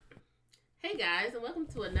guys, and welcome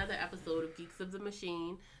to another episode of Geeks of the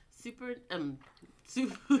Machine, Super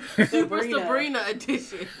Sabrina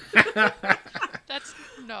edition. That's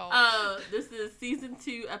no. This is season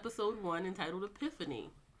 2, episode 1, entitled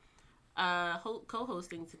Epiphany.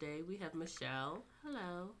 Co-hosting today, we have Michelle.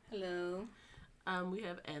 Hello. Hello. We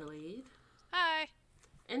have Adelaide. Hi.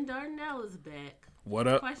 And Darnell is back. What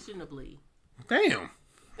up? Questionably. Damn.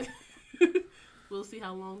 We'll see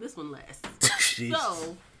how long this one lasts.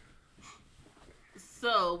 Jeez.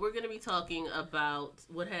 So we're going to be talking about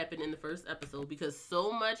what happened in the first episode because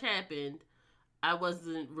so much happened. I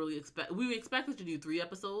wasn't really we expected to do 3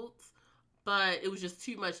 episodes, but it was just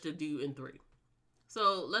too much to do in 3.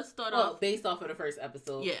 So let's start off. Based off of the first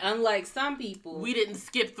episode. Yeah. Unlike some people. We didn't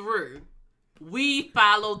skip through. We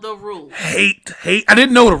followed the rules. Hate. I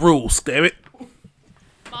didn't know the rules, damn it.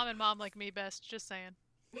 Mom and mom like me best, just saying.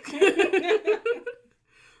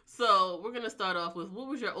 So we're gonna start off with what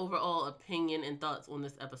was your overall opinion and thoughts on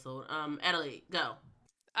this episode? Adelaide, go.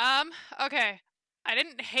 Okay. I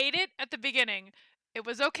didn't hate it at the beginning. It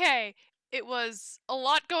was okay. It was a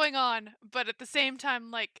lot going on, but at the same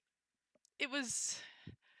time, like, it was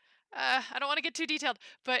I don't want to get too detailed,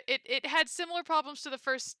 but it had similar problems to the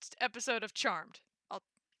first episode of Charmed.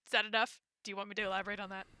 Is that enough? Do you want me to elaborate on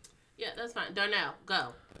that? Yeah, that's fine. Darnell, go.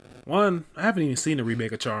 One, I haven't even seen the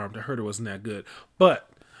remake of Charmed. I heard it wasn't that good. But,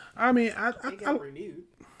 I mean, renewed.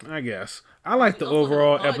 I guess. I like the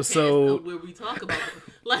overall episode. Where we talk about it.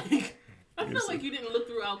 Like, I feel like you didn't look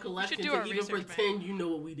through our collection to even research, pretend man. you know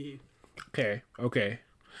what we do. Okay.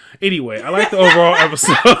 Anyway, I like the overall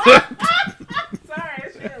episode. Sorry, I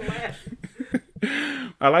should have laughed.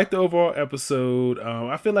 I like the overall episode.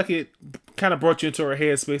 I feel like it kind of brought you into her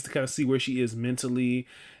headspace to kind of see where she is mentally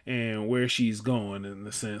and where she's going in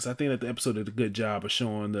a sense. I think that the episode did a good job of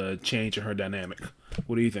showing the change in her dynamic.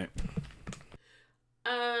 What do you think?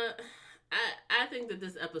 I think that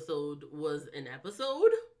this episode was an episode.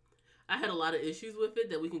 I had a lot of issues with it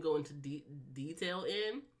that we can go into detail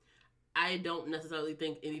in. I don't necessarily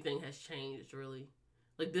think anything has changed, really.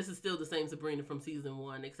 Like, this is still the same Sabrina from season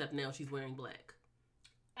 1, except now she's wearing black.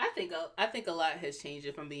 I think a lot has changed,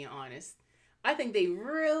 if I'm being honest. I think they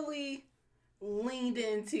really leaned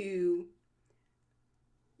into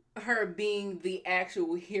her being the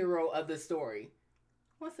actual hero of the story.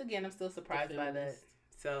 Once again, I'm still surprised by that.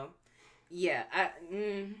 So, yeah.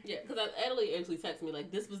 Yeah, because Adelaide actually texted me,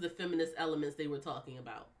 like, this was the feminist elements they were talking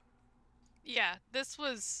about. Yeah, this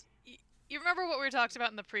was... You remember what we talked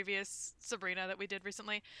about in the previous Sabrina that we did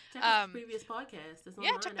recently? Check out the previous podcast. It's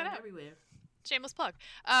online check that out. Everywhere. Shameless plug.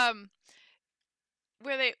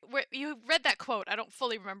 Where you read that quote, I don't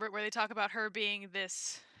fully remember it, where they talk about her being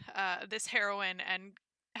this heroine and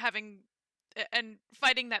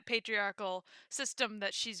fighting that patriarchal system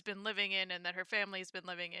that she's been living in and that her family's been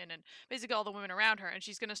living in, and basically all the women around her, and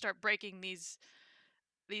she's going to start breaking these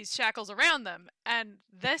shackles around them. And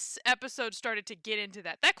this episode started to get into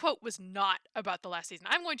that. That quote was not about the last season.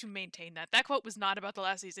 I'm going to maintain that. That quote was not about the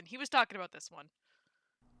last season. He was talking about this one.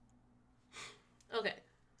 Okay,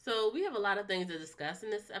 so we have a lot of things to discuss in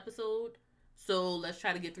this episode, so let's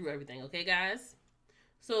try to get through everything, okay, guys?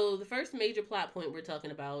 So the first major plot point we're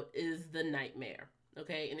talking about is the nightmare,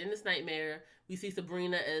 okay? And in this nightmare, we see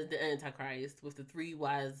Sabrina as the Antichrist with the 3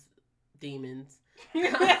 wise demons.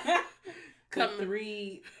 The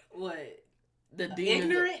 3, what? The demons.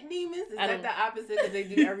 Ignorant demons? Is that the opposite? Because they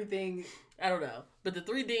do everything... I don't know. But the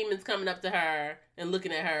 3 demons coming up to her and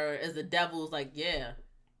looking at her as the devil's like, yeah,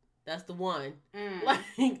 that's the one.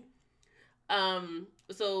 Like,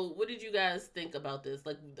 so what did you guys think about this?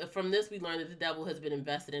 Like, from this, we learned that the devil has been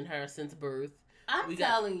invested in her since birth. I'm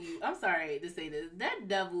telling you, I'm sorry to say this, that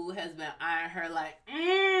devil has been eyeing her like,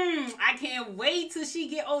 I can't wait till she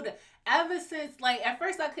get older. Ever since, like, at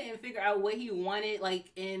first I couldn't figure out what he wanted,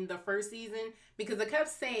 like, in the first season, because I kept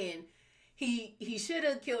saying he should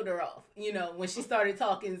have killed her off, you know, when she started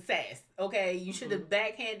talking sass, okay? You should have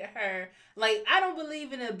backhanded her. Like, I don't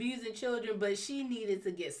believe in abusing children, but she needed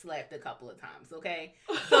to get slapped a couple of times, okay?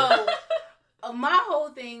 So... my whole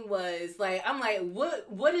thing was, like, I'm like,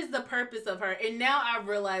 what is the purpose of her? And now I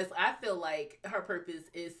realize, I feel like her purpose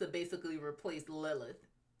is to basically replace Lilith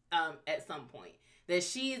at some point. That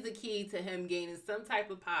she is the key to him gaining some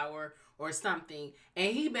type of power or something.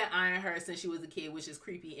 And he been eyeing her since she was a kid, which is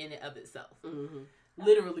creepy in and of itself. Mm-hmm.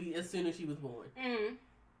 Literally, as soon as she was born.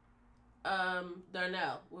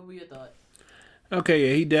 Darnell, what were your thoughts? Okay,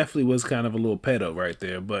 yeah, he definitely was kind of a little pedo right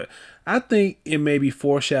there, but I think it may be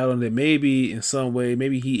foreshadowing that maybe in some way,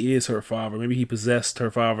 maybe he is her father. Maybe he possessed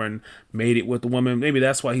her father and made it with the woman. Maybe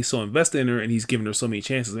that's why he's so invested in her and he's giving her so many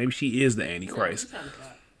chances. Maybe she is the Antichrist. No,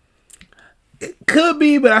 it could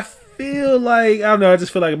be, but I feel like, I don't know, I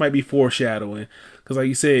just feel like it might be foreshadowing. Because like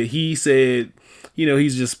you said, he said,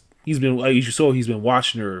 he's been, like you saw, he's been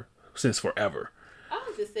watching her since forever. I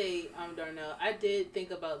would just say, Darnell, I did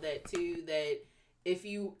think about that too, that if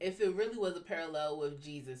it really was a parallel with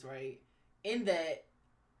Jesus, right? In that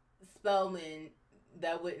Spellman,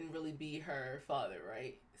 that wouldn't really be her father,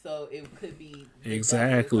 right? So it could be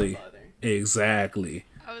Exactly. her father. Exactly.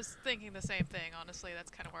 I was thinking the same thing, honestly. That's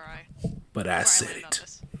kind of where I But I said landed on it.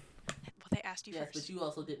 this. Well, they asked you Yes, first. but you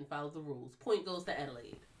also didn't follow the rules. Point goes to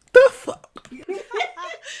Adelaide. The fuck?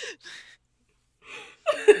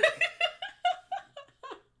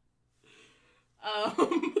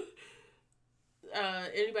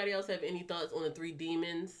 Anybody else have any thoughts on the three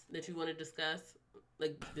demons that you want to discuss?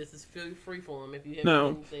 Like, this is free form. If you have No.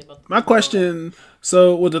 anything to say about My question,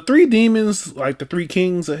 so were the three demons like the three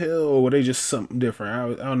kings of hell, or were they just something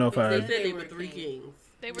different? I don't know if they I... said they were three kings.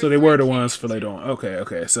 So they were the three ones for kings. later on.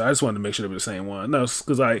 Okay. So I just wanted to make sure they were the same one. No,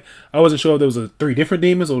 because I wasn't sure if there was three different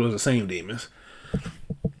demons or it was the same demons.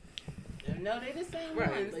 No, they're the same Right.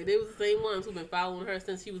 ones. Like, they was the same ones who've been following her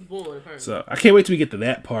since she was born, apparently. So I can't wait till we get to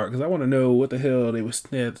that part because I want to know what the hell they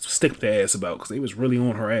had to stick their ass about because they was really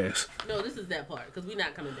on her ass. No, this is that part, because we're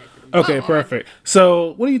not coming back to them. Okay, Oh, perfect.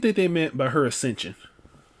 So what do you think they meant by her ascension?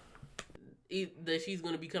 That she's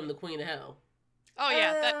going to become the queen of hell. Oh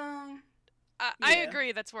yeah, that I yeah.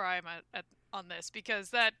 agree. That's where I'm at on this because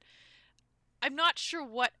that I'm not sure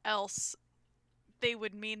what else they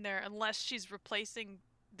would mean there unless she's replacing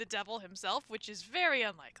the devil himself, which is very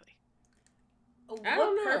unlikely. I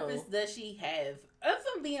don't What know. purpose does she have? If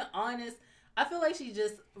I'm being honest, I feel like she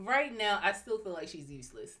just right now. I still feel like she's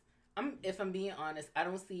useless. If I'm being honest, I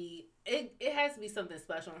don't see it. It has to be something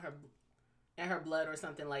special in her blood or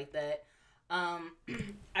something like that. I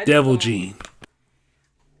just Devil don't- Gene.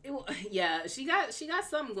 Yeah, she got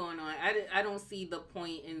something going on. I don't see the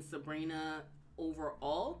point in Sabrina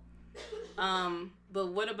overall. But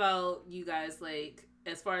what about you guys? Like,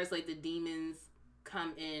 as far as like the demons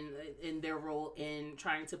come in their role in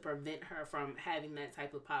trying to prevent her from having that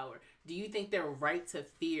type of power, do you think they're right to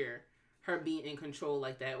fear her being in control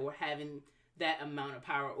like that or having that amount of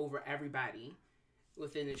power over everybody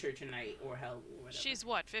within the Church of Night or Hell or whatever? She's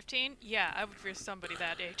what, 15? Yeah, I would fear somebody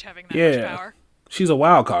that age having that much Yeah. power. She's a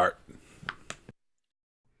wild card.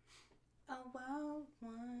 a wild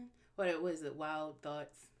one. What was it? Wild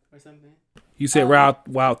thoughts or something? You said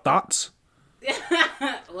wild thoughts?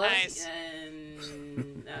 Well, Nice.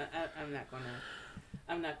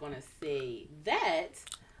 I'm not gonna say that.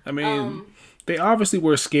 I mean, they obviously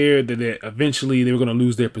were scared that eventually they were going to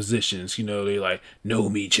lose their positions. You know, they like, know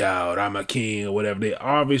me, child, I'm a king or whatever. They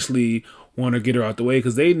obviously want to get her out the way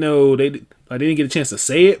because they know they didn't get a chance to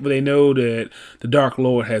say it, but they know that the Dark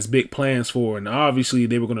Lord has big plans for her, and obviously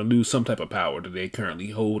they were going to lose some type of power that they currently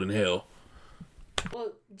hold in hell.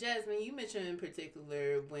 Well, Jasmine, you mentioned in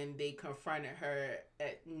particular when they confronted her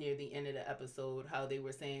near the end of the episode, how they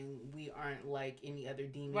were saying we aren't like any other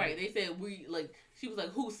demon. Right. They said she was like,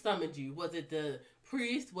 who summoned you? Was it the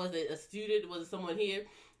priest? Was it a student? Was it someone here?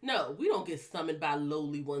 No, we don't get summoned by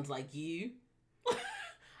lowly ones like you.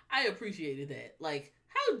 I appreciated that. Like,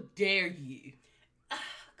 how dare you?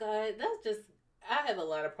 God, that's just. I have a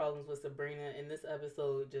lot of problems with Sabrina, and this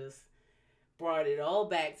episode just brought it all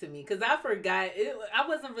back to me because I forgot. I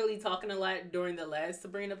wasn't really talking a lot during the last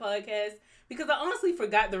Sabrina podcast because I honestly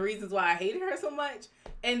forgot the reasons why I hated her so much,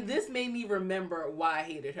 and this made me remember why I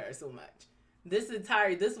hated her so much. This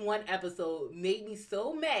one episode made me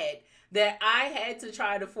so mad that I had to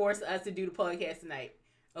try to force us to do the podcast tonight.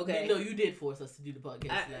 Okay. No, you did force us to do the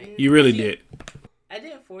podcast tonight. You really did. I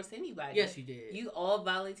didn't force anybody. Yes, you did. You all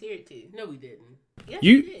volunteered to. No, we didn't. Yes,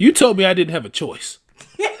 You told me I didn't have a choice.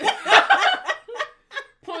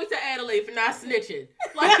 Point to Adelaide for not snitching.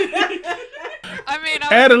 Like, I mean,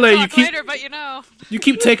 I'll Adelaide, talk later, but you know. You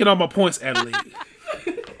keep taking all my points, Adelaide.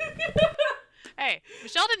 Hey,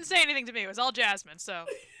 Michelle didn't say anything to me. It was all Jasmine, so.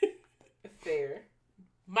 Fair.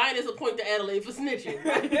 mine is a point to Adelaide for snitching.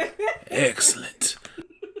 Excellent.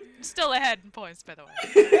 Still ahead in points, by the way.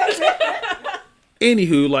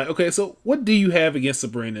 Anywho, like, okay, so what do you have against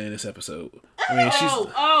Sabrina in this episode? I mean,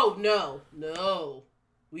 No.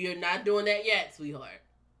 We are not doing that yet, sweetheart.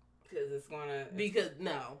 Because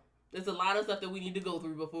no. There's a lot of stuff that we need to go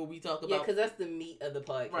through before we talk about. Yeah, because that's the meat of the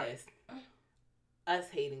podcast. Right. Us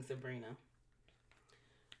hating Sabrina.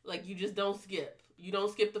 Like, you just don't skip. You don't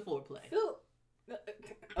skip the foreplay.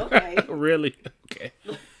 Okay. Really? Okay.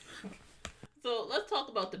 So let's talk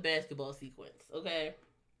about the basketball sequence, okay?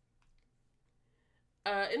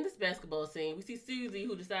 In this basketball scene, we see Susie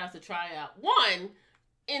who decides to try out. One,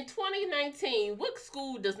 In 2019, what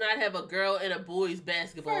school does not have a girl and a boys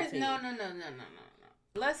basketball First, team? no.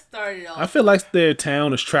 Let's start it off. I feel like their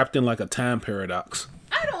town is trapped in like a time paradox.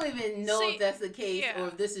 I don't even know See, if that's the case yeah. or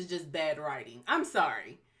if this is just bad writing. I'm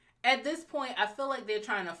sorry. At this point, I feel like they're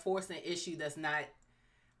trying to force an issue that's not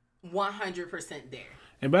 100% there.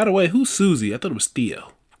 And by the way, who's Susie? I thought it was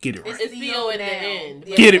Theo. Get it right. It's Theo at the now. end.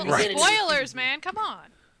 Yeah. Get it Well, right. spoilers, man. Come on.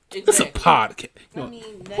 It's a Exactly. podcast. I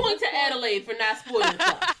mean, Point to Adelaide for not spoiling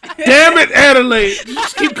stuff. Damn it, Adelaide! You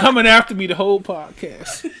just keep coming after me the whole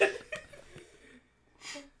podcast.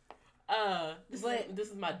 This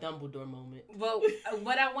is my Dumbledore moment. Well,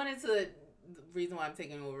 what I wanted to, the reason why I'm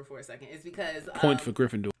taking over for a second is because Point for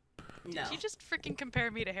Gryffindor. No, Did you just freaking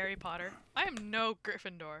compare me to Harry Potter? I am no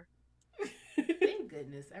Gryffindor. thank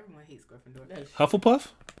goodness everyone hates Gryffindor. Hufflepuff?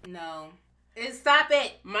 No, stop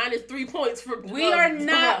it. Mine is 3 points for. We are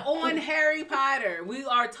not on Harry Potter. We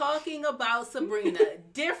are talking about Sabrina.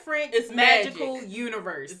 Different It's magical magic.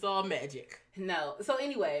 universe. It's all magic. No. So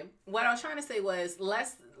anyway, what I was trying to say was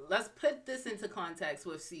let's put this into context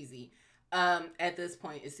with Susie. At this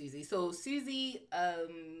point is Susie. So Susie,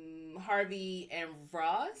 Harvey, and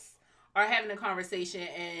Ross are having a conversation,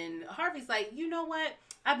 and Harvey's like, you know what?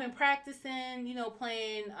 I've been practicing,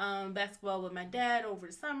 playing basketball with my dad over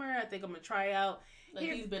the summer. I think I'm gonna try out. Like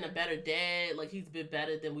he's been a better dad. Like he's been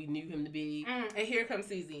better than we knew him to be. And here comes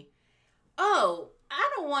Susie. Oh,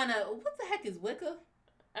 I don't wanna. What the heck is Wicca?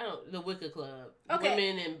 I don't. The Wicca Club. Okay.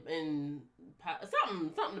 Women and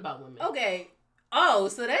something about women. Okay. Oh,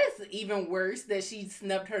 so that's even worse that she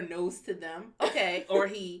snubbed her nose to them. Okay. Or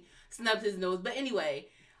he snubbed his nose. But anyway,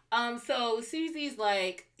 so Susie's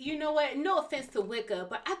like, you know what? No offense to Wicca,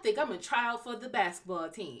 but I think I'm gonna try out for the basketball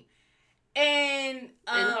team. And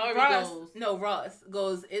Harvey Ross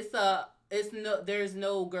goes, there's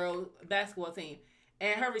no girl basketball team.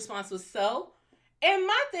 And her response was, so? And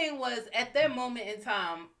my thing was, at that moment in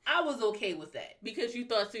time, I was okay with that. Because you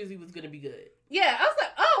thought Susie was gonna be good. Yeah, I was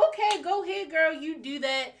like, oh, okay, go ahead, girl. You do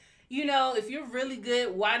that. If you're really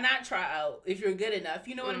good, why not try out if you're good enough?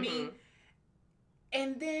 You know what I mean?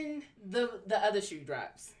 And then the other shoe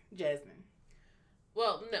drops. Jasmine.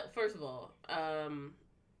 Well, no. First of all,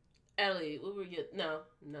 Adelaide, what were your... No,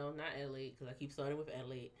 not Adelaide, because I keep starting with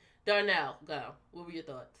Adelaide. Darnell, go. What were your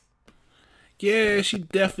thoughts? Yeah, she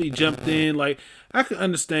definitely jumped in. Like, I can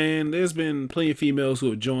understand. There's been plenty of females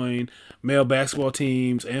who have joined male basketball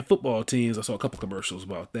teams and football teams. I saw a couple commercials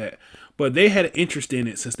about that. But they had an interest in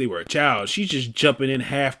it since they were a child. She's just jumping in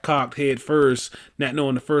half-cocked head first, not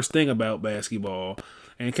knowing the first thing about basketball.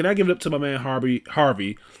 And can I give it up to my man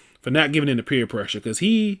Harvey for not giving in to peer pressure? Because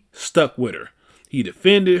he stuck with her. He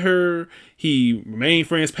defended her. He remained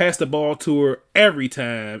friends, passed the ball to her every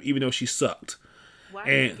time, even though she sucked. Why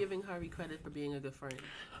are you giving Harvey credit for being a good friend?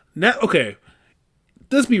 Okay,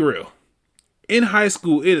 let's be real. In high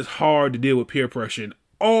school, it is hard to deal with peer pressure. And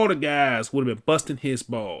all the guys would have been busting his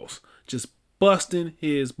balls. Just busting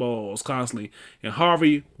his balls constantly. And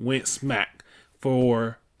Harvey went smack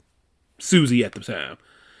for Susie at the time.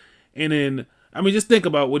 And then, just think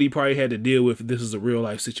about what he probably had to deal with if this is a real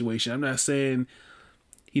life situation. I'm not saying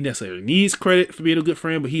he necessarily needs credit for being a good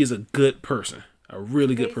friend, but he is a good person. A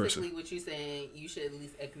really good person. Basically, what you're saying, you should at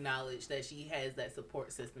least acknowledge that she has that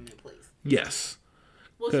support system in place. Yes.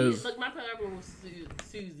 Well, my problem with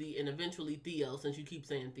Susie and eventually Theo, since you keep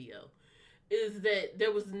saying Theo, is that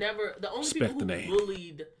there was never... The only people who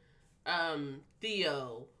bullied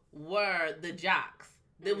Theo were the jocks.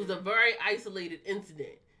 There was a very isolated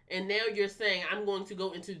incident. And now you're saying, I'm going to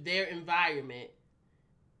go into their environment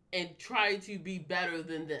and try to be better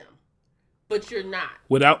than them. But you're not.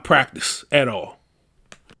 Without practice at all.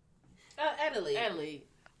 Adelaide.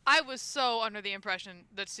 I was so under the impression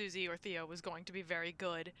that Susie or Theo was going to be very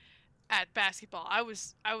good at basketball. I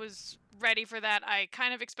was ready for that. I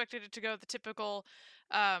kind of expected it to go the typical,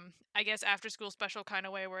 I guess, after school special kind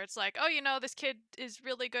of way where it's like, oh, this kid is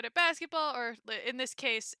really good at basketball. Or in this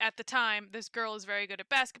case, at the time, this girl is very good at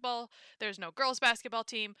basketball. There's no girls basketball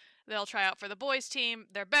team. They'll try out for the boys team.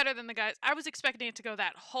 They're better than the guys. I was expecting it to go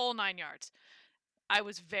that whole 9 yards. I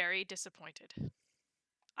was very disappointed.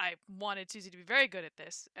 I wanted Susie to be very good at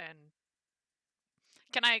this, and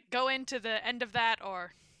can I go into the end of that,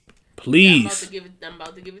 or? Please. Yeah, I'm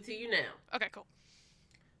about to give it to you now. Okay, cool.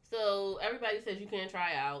 So everybody says you can't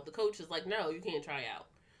try out. The coach is like, no, you can't try out.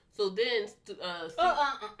 So then,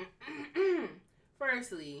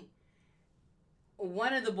 firstly,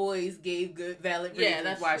 one of the boys gave good valid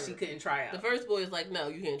reasons why she couldn't try out. The first boy is like, no,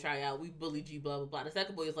 you can't try out. We bullied you, blah blah blah. The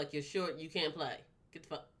second boy is like, you're short, you can't play. Get the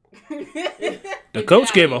fuck. The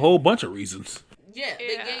coach gave a whole bunch of reasons. Yeah,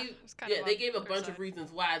 It was kind of Yeah, on they gave a their bunch side. of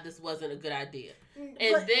reasons why this wasn't a good idea. And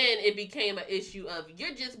But- then it became an issue of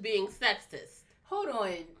you're just being sexist. Hold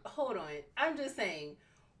on. I'm just saying,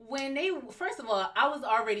 when they, first of all, I was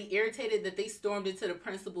already irritated that they stormed into the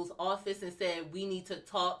principal's office and said, we need to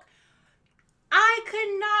talk. I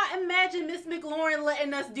could not imagine Miss McLaurin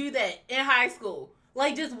letting us do that in high school.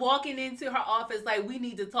 Like, just walking into her office, like, we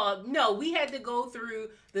need to talk. No, we had to go through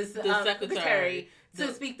the secretary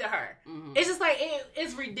to speak to her. Mm-hmm. It's just like,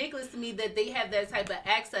 it's ridiculous to me that they have that type of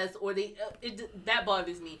access, or that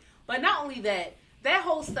bothers me. But not only that, that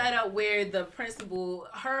whole setup where the principal,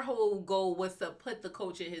 her whole goal was to put the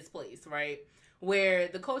coach in his place, right? Where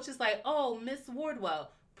the coach is like, oh, Miss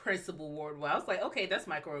Wardwell, Principal Wardwell. I was like, okay, that's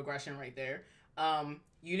microaggression right there.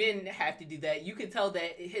 You didn't have to do that. You could tell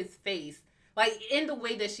that his face, like in the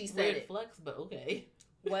way that she said Weird it. flex, but okay.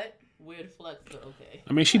 What? Weird flex, but okay.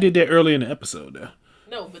 I mean, she did that early in the episode, though.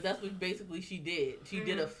 No, but that's what basically she did. She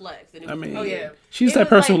did a flex. And it I was mean, Oh, yeah. she's It that was,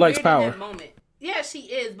 person who likes weird in power. that moment. Yeah, she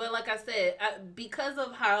is. But like I said, because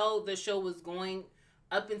of how the show was going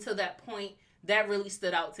up until that point, that really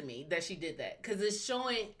stood out to me that she did that, because it's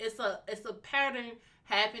showing it's a pattern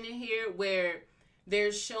happening here where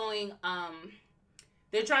they're showing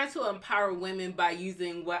they're trying to empower women by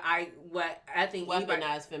using what I think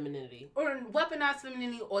weaponized femininity. or weaponized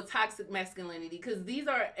femininity or toxic masculinity, because these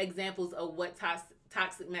are examples of what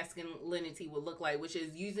toxic masculinity would look like, which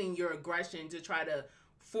is using your aggression to try to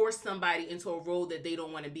force somebody into a role that they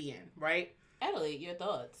don't want to be in, right? Adelaide, your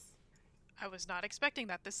thoughts? I was not expecting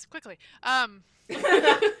that this quickly.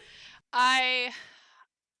 I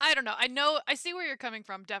don't know. I see where you're coming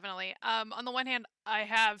from, definitely. On the one hand, I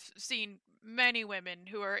have seen many women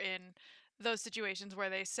who are in those situations where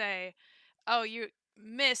they say, "Oh, you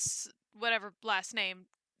miss whatever last name,"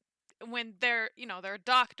 when they're a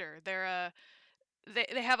doctor, they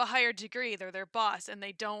have a higher degree, they're their boss, and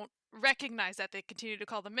they don't recognize that. They continue to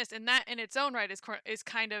call them miss, and that in its own right is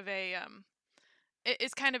kind of a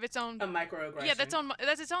is kind of its own A microaggression. yeah, that's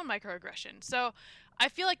its own microaggression. So I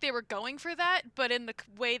feel like they were going for that, but in the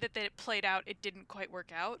way that it played out, it didn't quite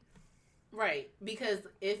work out. Right, because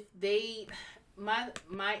if they, my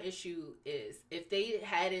issue is if they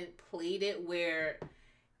hadn't played it where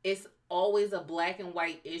it's always a black and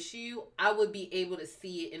white issue, I would be able to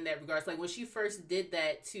see it in that regards. Like when she first did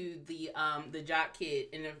that to the jock kid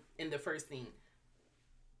in the first scene,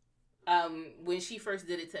 when she first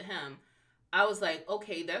did it to him, I was like,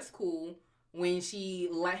 okay, that's cool. When she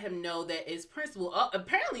let him know that it's principal,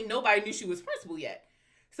 apparently nobody knew she was principal yet.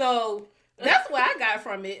 So that's what I got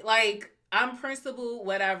from it. Like, I'm principal,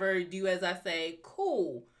 whatever, do as I say,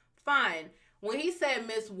 cool, fine. When he said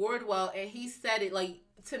Miss Wardwell, and he said it, like,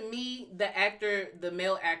 to me, the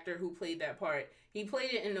male actor who played that part, he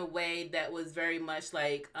played it in a way that was very much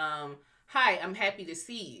like, hi, I'm happy to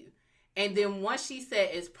see you. And then once she said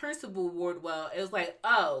it's Principal Wardwell, it was like,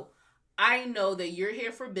 oh, I know that you're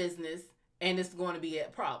here for business and it's going to be a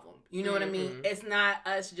problem. You know what I mean? It's not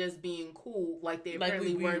us just being cool like they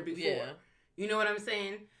apparently were before. Yeah. You know what I'm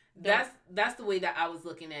saying? That's the way that I was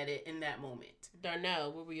looking at it in that moment.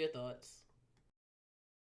 Darnell, what were your thoughts?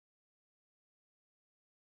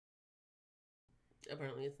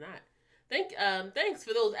 Apparently it's not. Thanks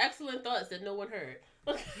for those excellent thoughts that no one heard.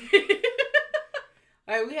 All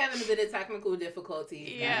right, we having a bit of technical difficulties.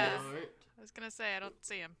 Yeah. guys. I was gonna say I don't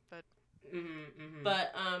see him, but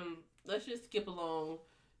But let's just skip along.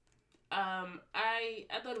 I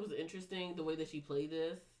thought it was interesting the way that she played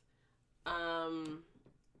this. I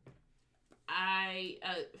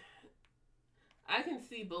can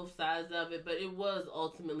see both sides of it, but it was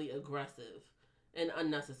ultimately aggressive and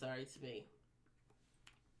unnecessary to me.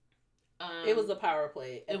 It was a power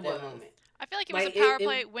play at It that was. moment. I feel like it was Like, a power it-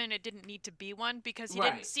 play when it didn't need to be one, because he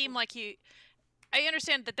Right. didn't seem like he. I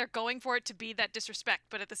understand that they're going for it to be that disrespect,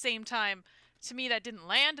 but at the same time, to me that didn't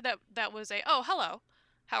land. That was a Right. hello,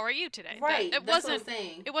 how are you today? It That's wasn't. what I'm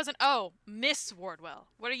saying. It wasn't, oh, Miss Wardwell,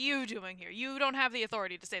 what are you doing here? You don't have the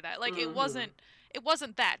authority to say that. Like, it wasn't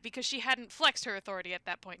that, because she hadn't flexed her authority at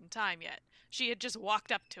that point in time yet. She had just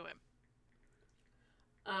walked up to him.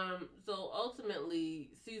 So ultimately,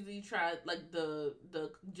 Susie tried, like, the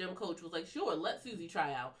gym coach was like, sure, let Susie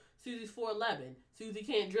try out. Susie's 4'11". Susie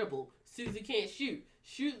can't dribble. Susie can't shoot.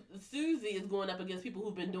 Susie is going up against people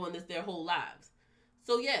who've been doing this their whole lives.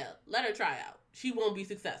 So yeah, let her try out. She won't be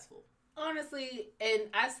successful. Honestly, and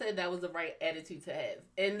I said that was the right attitude to have.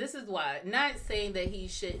 And this is why. Not saying that he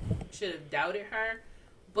should have doubted her,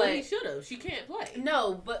 but Well, he should have. She can't play.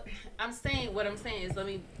 no, but what I'm saying is let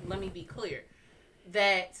me be clear.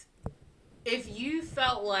 That if you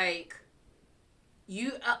felt like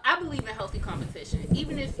I believe in healthy competition.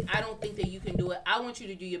 Even if I don't think that you can do it, I want you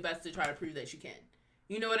to do your best to try to prove that you can.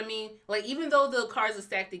 You know what I mean? Like, even though the cards are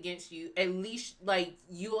stacked against you, at least, like,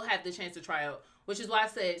 you'll have the chance to try out. Which is why I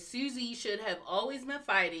said Susie should have always been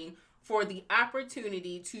fighting for the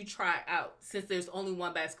opportunity to try out, since there's only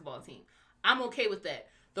one basketball team. I'm okay with that.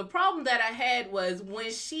 The problem that I had was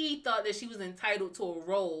when she thought that she was entitled to a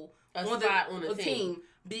role on the team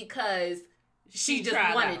because she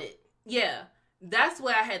just wanted it. Yeah. That's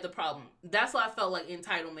where I had the problem. That's why I felt like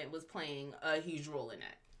entitlement was playing a huge role in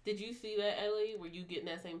that. Did you see that, Ellie? Were you getting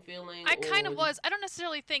that same feeling? I kind of was. I don't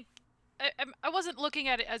necessarily think... I wasn't looking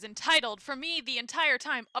at it as entitled. For me, the entire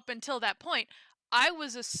time up until that point, I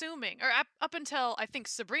was assuming, or up until I think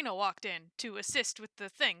Sabrina walked in to assist with the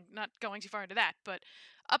thing, not going too far into that, but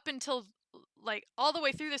up until, like, all the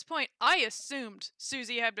way through this point, I assumed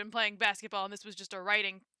Susie had been playing basketball and this was just a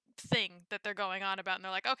writing thing that they're going on about, and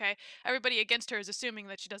they're like, okay, everybody against her is assuming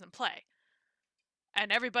that she doesn't play.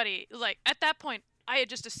 And everybody, like, at that point, I had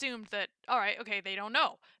just assumed that, all right, okay, they don't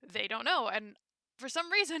know. And for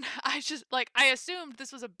some reason, I assumed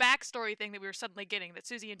this was a backstory thing that we were suddenly getting, that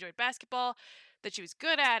Susie enjoyed basketball, that she was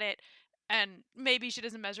good at it, and maybe she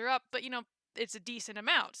doesn't measure up, but, it's a decent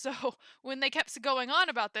amount. So when they kept going on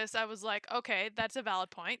about this, I was like, okay, that's a valid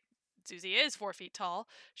point. Susie is 4 feet tall.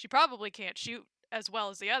 She probably can't shoot as well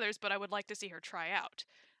as the others, but I would like to see her try out.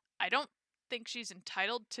 I don't think she's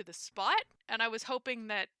entitled to the spot, and I was hoping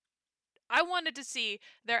that I wanted to see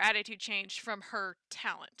their attitude change from her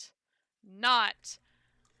talent, not,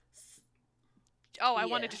 I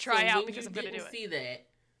wanted to try out because I'm going to do it. See that?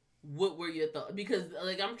 What were your thoughts? Because,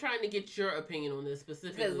 like, I'm trying to get your opinion on this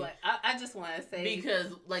specifically. Because, like, I just want to say...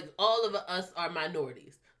 Because, like, all of us are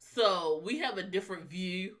minorities. So, we have a different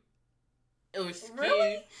view. Or skew.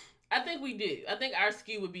 Really? I think we do. I think our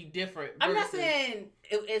skew would be different. I'm not saying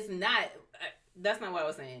it's not. That's not what I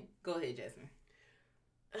was saying. Go ahead, Jasmine.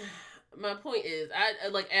 My point is, I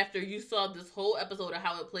like, after you saw this whole episode of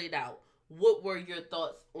how it played out, what were your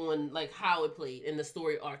thoughts on, like, how it played in the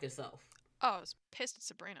story arc itself? Oh, I was pissed at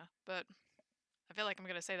Sabrina, but I feel like I'm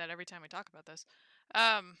going to say that every time we talk about this.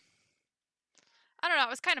 I don't know, I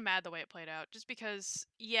was kind of mad the way it played out, just because,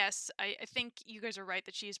 yes, I think you guys are right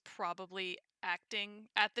that she's probably acting,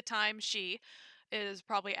 at the time, she is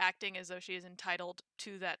probably acting as though she is entitled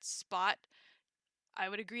to that spot. I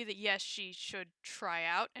would agree that, yes, she should try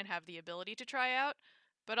out and have the ability to try out,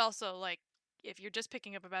 but also, like, if you're just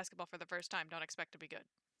picking up a basketball for the first time, don't expect to be good.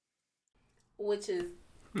 Which is...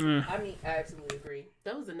 I mean, I absolutely agree.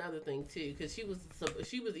 That was another thing too, because she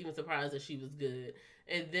was even surprised that she was good,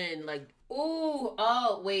 and then like,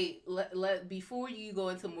 wait, let before you go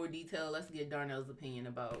into more detail, let's get Darnell's opinion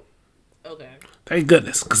about. Okay. Thank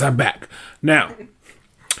goodness, because I'm back now.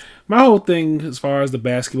 My whole thing, as far as the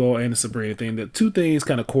basketball and the Sabrina thing, the two things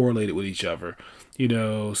kind of correlated with each other.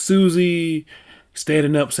 Susie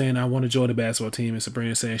standing up saying, "I want to join the basketball team," and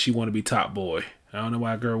Sabrina saying she want to be top boy. I don't know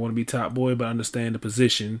why a girl want to be top boy, but I understand the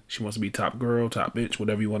position. She wants to be top girl, top bitch,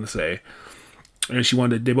 whatever you want to say. And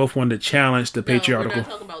they both wanted to challenge the patriarchal. We're not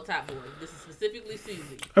talking about top boy. This is specifically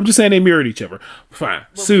Susie. I'm just saying they mirrored each other. Fine.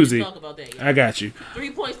 But Susie. We can talk about that, yeah. I got you.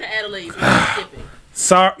 3 points to Adelaide. We're skipping.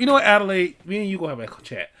 Sorry. You know what, Adelaide? Me and you gonna have a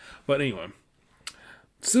chat. But anyway.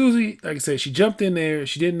 Susie, like I said, she jumped in there.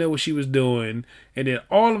 She didn't know what she was doing. And then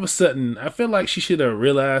all of a sudden, I feel like she should have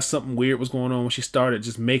realized something weird was going on when she started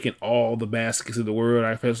just making all the baskets of the world.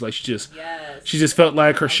 I felt like she just felt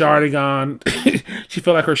like her Sharingan, she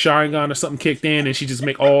felt like her Sharingan or something kicked in and she just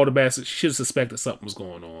make all the baskets. She should have suspected something was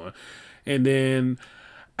going on. And then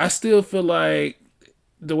I still feel like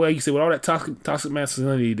the way you say, with all that toxic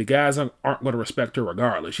masculinity, the guys aren't going to respect her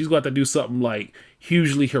regardless. She's going to have to do something like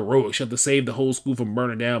hugely heroic. She'll have to save the whole school from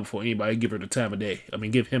burning down before anybody give her the time of day. I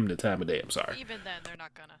mean, give him the time of day. I'm sorry. Even then, they're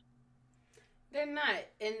not gonna. They're not.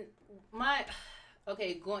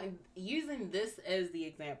 And using this as the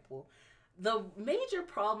example, the major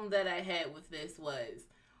problem that I had with this was,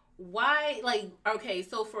 why,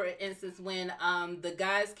 so for instance, when the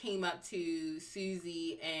guys came up to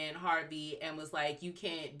Susie and Harvey and was like, you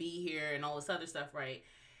can't be here and all this other stuff, right?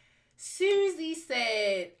 Susie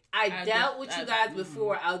said, I dealt with you guys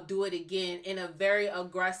before, I'll do it again, in a very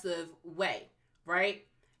aggressive way, right?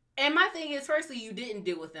 And my thing is, firstly, you didn't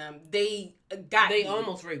deal with them. They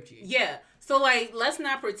almost raped you. Yeah. So, let's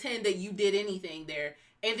not pretend that you did anything there.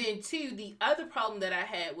 And then, two, the other problem that I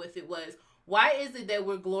had with it was, why is it that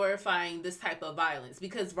we're glorifying this type of violence?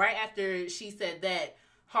 Because right after she said that,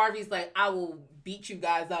 Harvey's like, I will beat you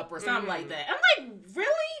guys up or something like that. I'm like,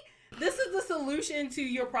 really? This is the solution to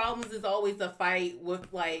your problems, is always a fight with,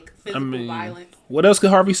 physical violence? What else could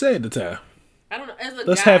Harvey say at the time? I don't know. As a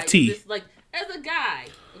Let's guy, have tea. As a guy,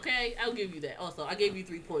 okay, I'll give you that. Also, I gave you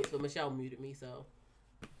 3 points, but Michelle muted me, so.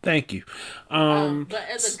 Thank you. But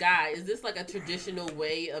as a guy, is this like a traditional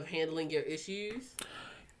way of handling your issues?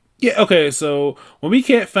 Yeah, okay, so when we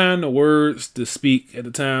can't find the words to speak at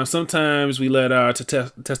the time, sometimes we let our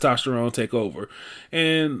testosterone take over.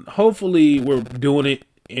 And hopefully we're doing it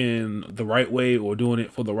in the right way or doing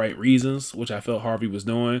it for the right reasons, which I felt Harvey was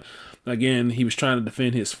doing. Again, he was trying to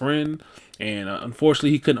defend his friend, and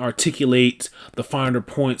unfortunately he couldn't articulate the finer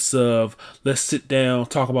points of, let's sit down,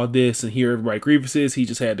 talk about this, and hear everybody's grievances. He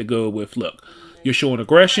just had to go with, look, you're showing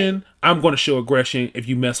aggression. I'm going to show aggression if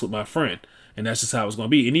you mess with my friend. And that's just how it's going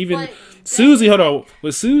to be. And even Susie, hold on.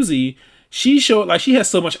 With Susie, she showed, like, she has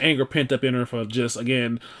so much anger pent up in her for just,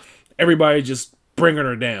 again, everybody just bringing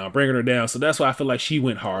her down. So that's why I feel like she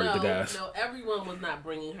went hard at the guys. No, everyone was not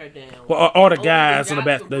bringing her down. Well, all the guys on the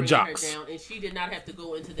back, the jocks. Her down, and she did not have to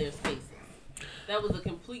go into their spaces. That was a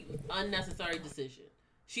complete unnecessary decision.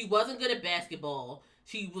 She wasn't good at basketball.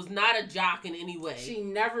 She was not a jock in any way. She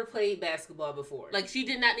never played basketball before. Like, she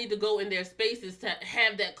did not need to go in their spaces to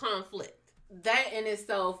have that conflict. That in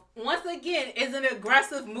itself, once again, is an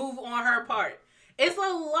aggressive move on her part. It's a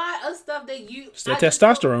lot of stuff that you... It's that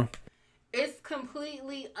testosterone. It's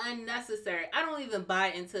completely unnecessary. I don't even buy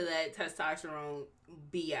into that testosterone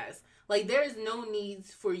BS. Like, there's no need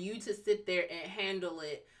for you to sit there and handle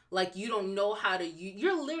it like you don't know how to...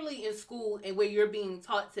 You're literally in school and where you're being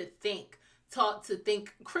taught to think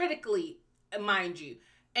critically, mind you.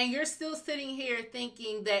 And you're still sitting here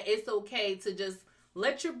thinking that it's okay to just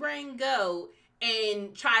let your brain go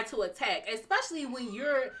and try to attack, especially when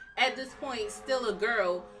you're at this point still a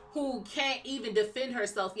girl who can't even defend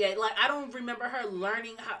herself yet. Like, I don't remember her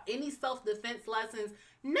learning any self-defense lessons,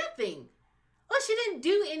 nothing. Like, she didn't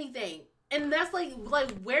do anything. And that's like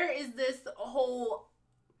where is this whole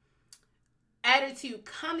attitude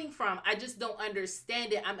coming from? I just don't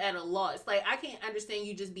understand it. I'm at a loss. Like, I can't understand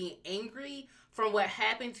you just being angry from what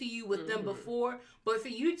happened to you with them before, but for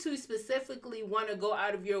you to specifically want to go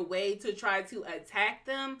out of your way to try to attack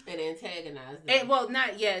them and antagonize them, and, well,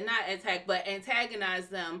 not attack, but antagonize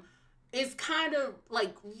them, is kind of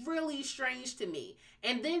like really strange to me.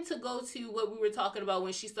 And then to go to what we were talking about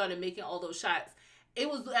when she started making all those shots, it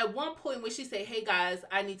was at one point when she said, "Hey guys,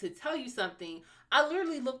 I need to tell you something." I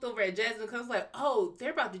literally looked over at Jasmine because I was like, "Oh,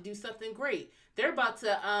 they're about to do something great. They're about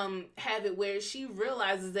to have it where she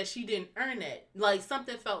realizes that she didn't earn it. Like,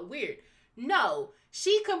 something felt weird." No,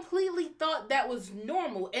 she completely thought that was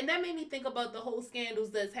normal. And that made me think about the whole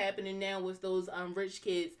scandals that's happening now with those rich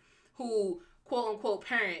kids who, quote unquote,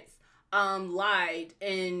 parents lied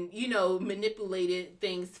and, you know, manipulated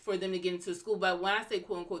things for them to get into school. But when I say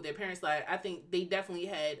quote unquote their parents lied, I think they definitely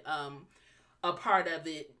had a part of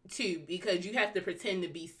it too, because you have to pretend to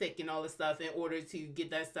be sick and all this stuff in order to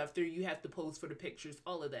get that stuff through. You have to pose for the pictures,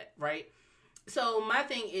 all of that, right? So my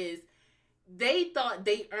thing is, they thought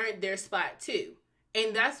they earned their spot too.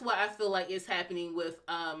 And that's what I feel like is happening with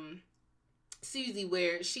Susie,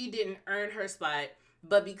 where she didn't earn her spot,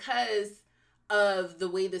 but because of the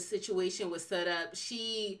way the situation was set up,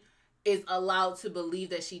 she is allowed to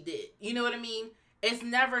believe that she did. You know what I mean? It's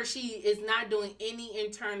never, she is not doing any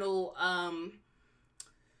internal,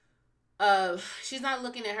 she's not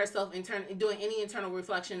looking at herself doing any internal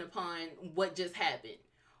reflection upon what just happened.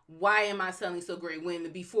 Why am I selling so great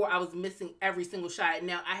when before I was missing every single shot?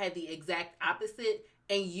 Now I had the exact opposite,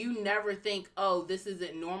 and you never think, oh, this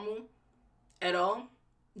isn't normal at all?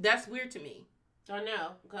 That's weird to me. I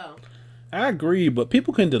know. Go. I agree, but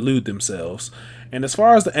people can delude themselves. And as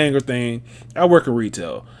far as the anger thing, I work in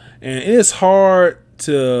retail, and it is hard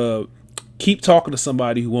to keep talking to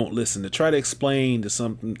somebody who won't listen, to try to explain to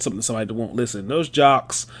something to somebody that won't listen. Those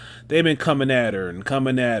jocks, they've been coming at her,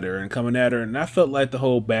 and I felt like the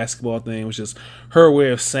whole basketball thing was just her way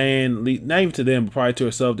of saying, not even to them, but probably to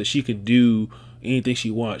herself, that she can do anything she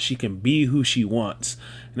wants. She can be who she wants,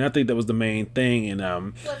 and I think that was the main thing.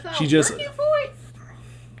 And she just working for it?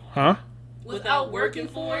 Huh? Without working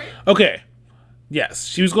for it? Okay. Yes,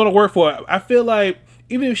 she was going to work for it. I feel like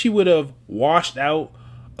even if she would have washed out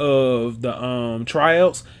of the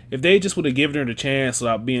tryouts, if they just would have given her the chance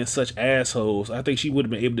without being such assholes, I think she would have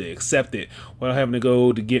been able to accept it without having to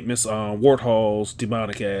go to get Miss Warthal's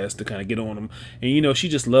demonic ass to kind of get on them. And you know, she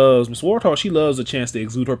just loves Miss Warthal. She loves a chance to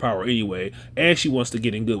exude her power anyway, and she wants to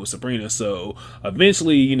get in good with Sabrina. So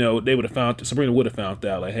eventually, you know, Sabrina would have found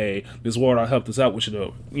out, like, hey, Miss Warthal helped us out, which should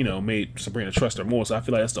have, you know, made Sabrina trust her more. So I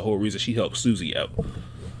feel like that's the whole reason she helped Susie out.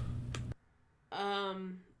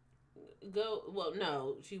 Well,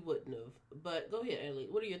 no, she wouldn't have. But go ahead, Ellie.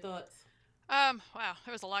 What are your thoughts? Wow,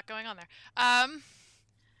 there was a lot going on there.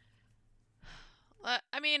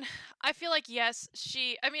 I mean, I feel like yes,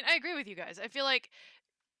 I agree with you guys. I feel like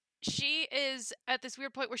she is at this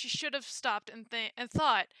weird point where she should have stopped and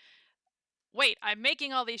thought, wait, I'm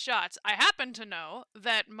making all these shots. I happen to know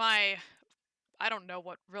that I don't know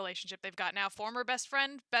what relationship they've got now, former best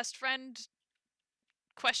friend,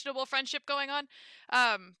 questionable friendship going on,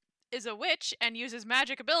 is a witch and uses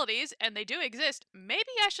magic abilities, and they do exist.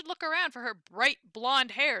 Maybe I should look around for her bright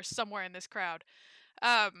blonde hair somewhere in this crowd.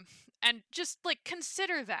 And just like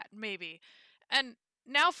consider that maybe. And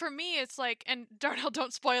now for me, it's like, and Darnell,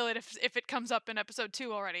 don't spoil it if it comes up in episode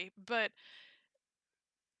 2 already. But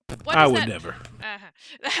I would never.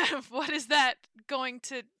 What is that going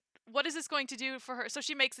to? What is this going to do for her? So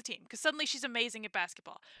she makes the team because suddenly she's amazing at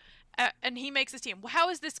basketball, and he makes his team. How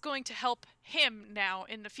is this going to help him now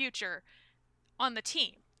in the future on the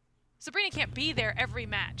team? Sabrina can't be there every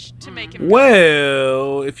match to make him.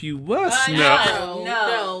 Well, if you must know.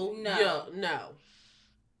 No.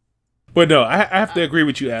 But no, I have to agree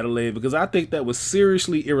with you, Adelaide, because I think that was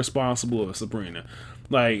seriously irresponsible of Sabrina.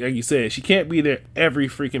 Like you said, she can't be there every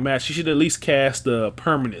freaking match. She should at least cast a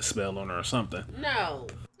permanent spell on her or something. No,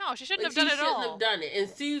 she shouldn't have done it at all. She shouldn't have done it. And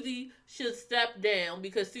Susie should step down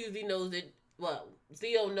because Susie knows that,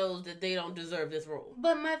 Theo knows that they don't deserve this role.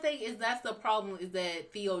 But my thing is, that's the problem, is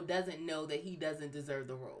that Theo doesn't know that he doesn't deserve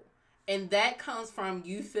the role. And that comes from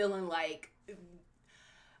you feeling like,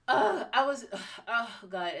 God,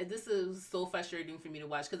 this is so frustrating for me to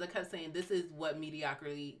watch because I kept saying this is what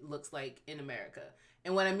mediocrity looks like in America.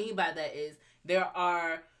 And what I mean by that is there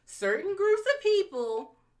are certain groups of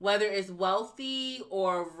people, whether it's wealthy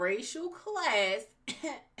or racial class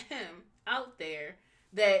out there,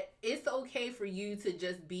 that it's okay for you to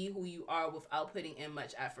just be who you are without putting in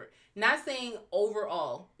much effort. Not saying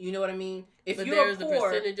overall, you know what I mean? But there's a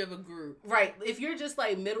percentage of a group. Right. If you're just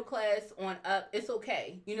like middle class on up, it's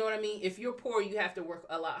okay. You know what I mean? If you're poor, you have to work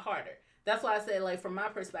a lot harder. That's why I say, like, from my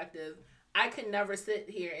perspective, I could never sit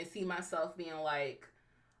here and see myself being like,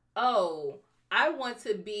 oh, I want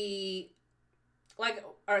to be like,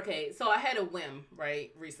 okay, so I had a whim,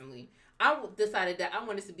 right, recently. I decided that I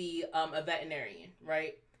wanted to be a veterinarian,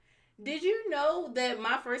 right? Did you know that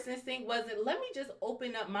my first instinct wasn't, let me just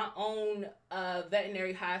open up my own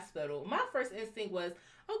veterinary hospital? My first instinct was,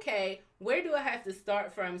 okay, where do I have to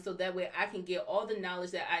start from so that way I can get all the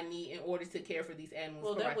knowledge that I need in order to care for these animals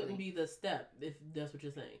correctly? That wouldn't be the step, if that's what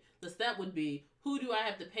you're saying. The step would be, who do I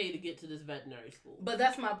have to pay to get to this veterinary school? But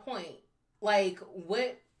that's my point. Like,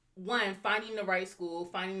 finding the right school,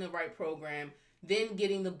 finding the right program, then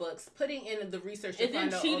getting the books, putting in the research, and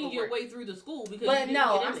then cheating your way through the school because. But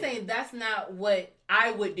no, I'm saying that's not what I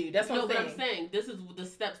would do. That's what I'm saying. No, but I'm saying this is the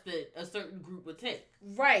steps that a certain group would take.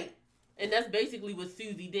 Right. And that's basically what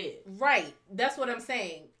Susie did. Right. That's what I'm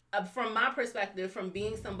saying. From my perspective, from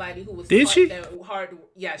being somebody who was hard.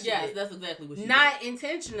 Yeah, she did. That's exactly what she did. Not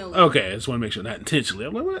intentionally. Okay, I just want to make sure not intentionally.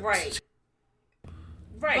 I'm like, what? Right.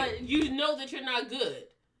 But you know that you're not good.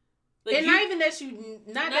 Like and not even that you,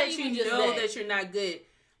 not that you know that you're not good.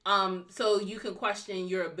 So you can question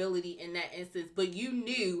your ability in that instance, but you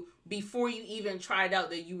knew before you even tried out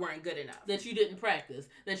that you weren't good enough. That you didn't practice.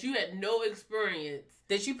 That you had no experience.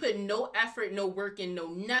 That you put no effort, no work, and no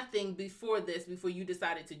nothing before you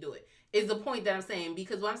decided to do it. Is the point that I'm saying.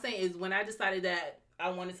 Because what I'm saying is when I decided that I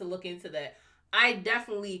wanted to look into that, I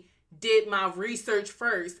definitely did my research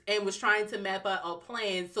first and was trying to map out a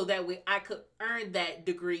plan so that way I could earn that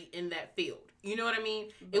degree in that field. You know what I mean?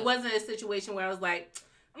 But it wasn't a situation where I was like,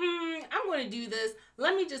 I'm going to do this.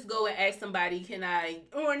 Let me just go and ask somebody,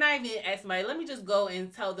 or not even ask somebody, let me just go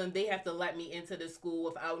and tell them they have to let me into the school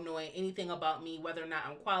without knowing anything about me, whether or not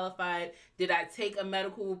I'm qualified. Did I take a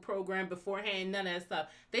medical program beforehand? None of that stuff.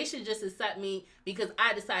 They should just accept me because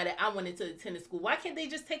I decided I wanted to attend the school. Why can't they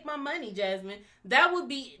just take my money, Jasmine? That would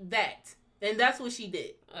be that. And that's what she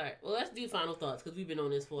did. All right. Well, let's do final thoughts because we've been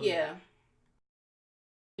on this for a minute. Yeah.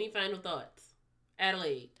 Any final thoughts?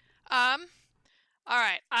 Adelaide. All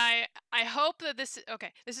right. I hope that this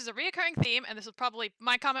is a reoccurring theme, and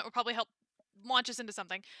my comment will probably help launch us into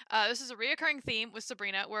something. This is a reoccurring theme with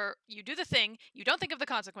Sabrina where you do the thing, you don't think of the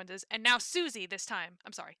consequences, and now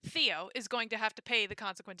Theo is going to have to pay the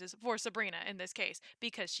consequences for Sabrina in this case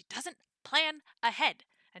because she doesn't plan ahead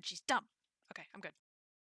and she's dumb. Okay, I'm good.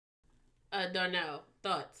 Darnell,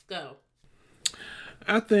 thoughts, go.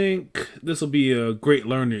 I think this will be a great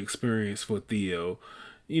learning experience for Theo.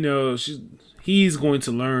 You know, he's going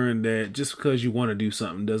to learn that just because you want to do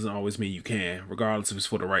something doesn't always mean you can, regardless if it's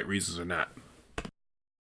for the right reasons or not.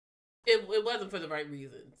 It wasn't for the right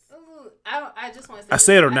reasons. I just want to say. I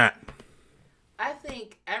said or not. I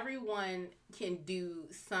think everyone can do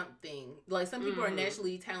something. Like, some people are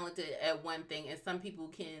naturally talented at one thing, and some people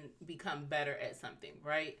can become better at something,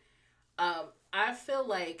 right? I feel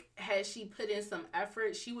like had she put in some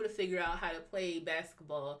effort, she would have figured out how to play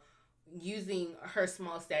basketball using her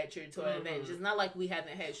small stature to her advantage. It's not like we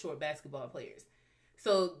haven't had short basketball players.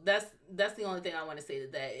 So that's the only thing I want to say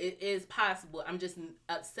to that. It is possible. I'm just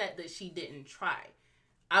upset that she didn't try.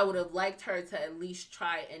 I would have liked her to at least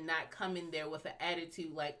try and not come in there with an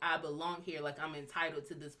attitude like, I belong here, like I'm entitled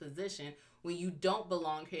to this position, when you don't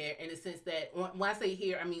belong here, in the sense that, when I say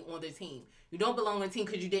here, I mean on the team. You don't belong on the team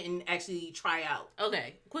because you didn't actually try out.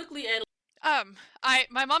 Okay, quickly add.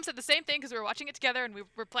 My mom said the same thing because we were watching it together and we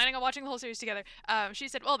were planning on watching the whole series together. She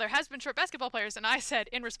said, "Well, there has been short basketball players," and I said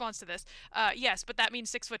in response to this, "Yes, but that means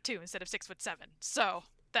 6'2" instead of 6'7." So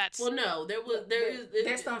that's no,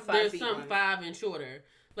 there's some 5 and shorter.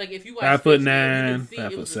 Like if you watch 5'9", Fishman,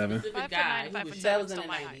 5'7". 5'9" guy and who was 5'7" That is was in still the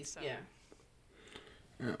my 90s, height. So.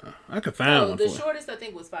 yeah. I could find one The for shortest I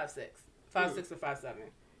think was 5'6", 5'6" or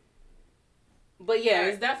 5'7". But yeah,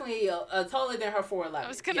 it's definitely a taller than her 4'11". I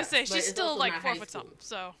was gonna say but she's it's still also like not 4 high foot school.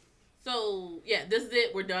 something. So yeah, this is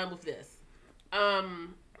it. We're done with this.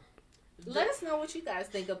 Let us know what you guys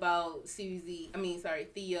think about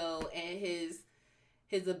Theo and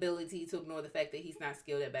his ability to ignore the fact that he's not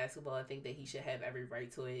skilled at basketball. I think that he should have every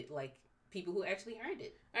right to it, like people who actually earned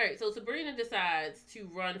it. All right, so Sabrina decides to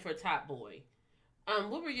run for top boy.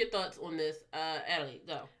 What were your thoughts on this, Adelaide?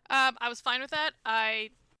 Go. I was fine with that. I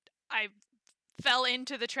fell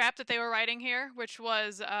into the trap that they were writing here, which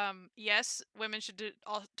was, yes, women should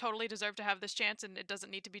totally deserve to have this chance, and it doesn't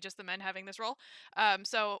need to be just the men having this role.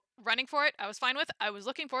 So running for it, I was fine with. I was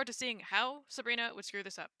looking forward to seeing how Sabrina would screw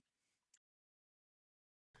this up.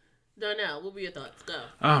 Darnell, what were your thoughts? Go.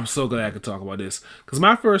 I'm so glad I could talk about this. Because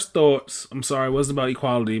my first thoughts, wasn't about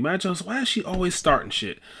equality. Imagine, why is she always starting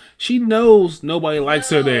shit? She knows nobody likes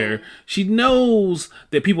her there. She knows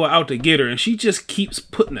that people are out to get her. And she just keeps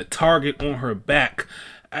putting a target on her back.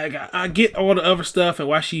 I get all the other stuff and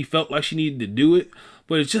why she felt like she needed to do it.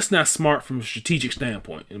 But it's just not smart from a strategic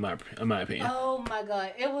standpoint, in my opinion. Oh my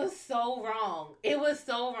God. It was so wrong.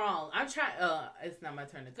 I'm trying. It's not my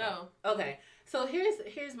turn to talk. Go. Okay. So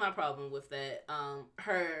here's my problem with that.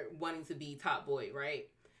 Her wanting to be top boy, right?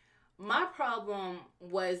 My problem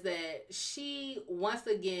was that she once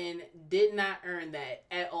again did not earn that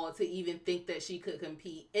at all to even think that she could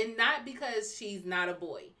compete, and not because she's not a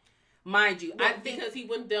boy, mind you. Well, I think because he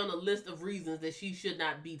went down a list of reasons that she should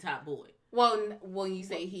not be top boy. Well, when you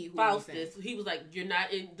say he, who Faustus, he was like, "You're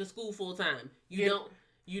not in the school full time.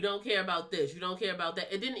 You don't care about this. You don't care about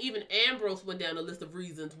that." And then even Ambrose went down a list of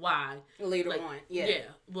reasons why later on. Yeah.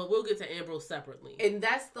 But we'll get to Ambrose separately. And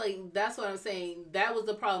that's what I'm saying. That was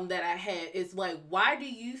the problem that I had. It's like, why do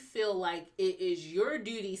you feel like it is your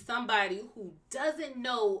duty, somebody who doesn't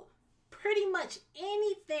know pretty much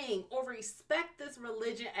anything or respect this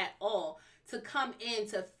religion at all, to come in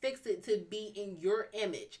to fix it to be in your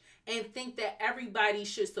image and think that everybody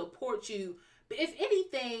should support you? But if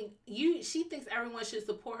anything, she thinks everyone should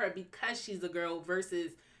support her because she's a girl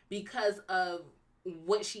versus because of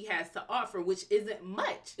what she has to offer, which isn't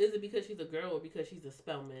much. Is it because she's a girl or because she's a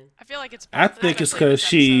Spellman? I feel like it's. I think it's because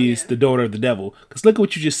she's the daughter of the devil. Because look at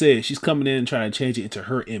what you just said. She's coming in and trying to change it into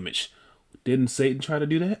her image. Didn't Satan try to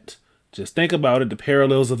do that? Just think about it. The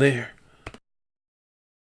parallels are there.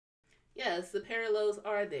 Yes, the parallels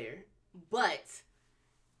are there. But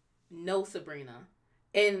no Sabrina.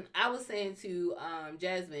 And I was saying to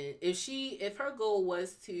Jasmine, if her goal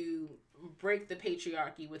was to break the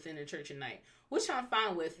patriarchy within the church at night, which I'm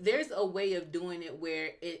fine with, there's a way of doing it where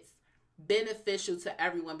it's beneficial to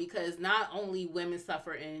everyone, because not only women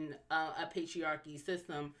suffer in a patriarchy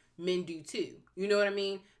system, men do too. You know what I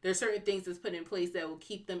mean? There's certain things that's put in place that will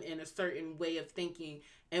keep them in a certain way of thinking,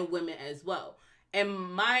 and women as well.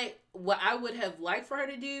 And what I would have liked for her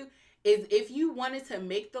to do is, if you wanted to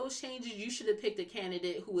make those changes, you should have picked a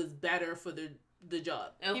candidate who was better for the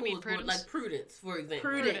job. And you who mean was Prudence? like Prudence, for example.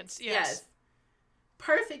 Prudence, yes.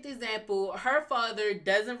 Perfect example. Her father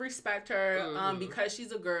doesn't respect her because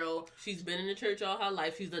she's a girl. She's been in the church all her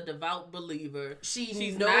life. She's a devout believer.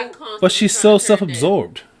 She's not constantly But she's so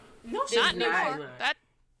self-absorbed. No, she's Not not. anymore. That,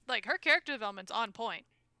 like, her character development's on point.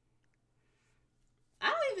 I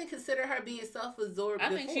don't even consider her being self-absorbed. I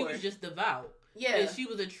think she was just devout. Yeah. And she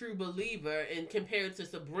was a true believer, and compared to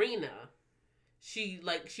Sabrina, she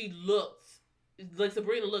looked like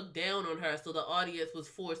Sabrina looked down on her, so the audience was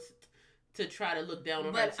forced to try to look down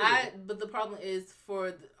on her too. But the problem is,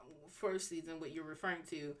 for the first season, what you're referring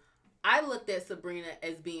to, I looked at Sabrina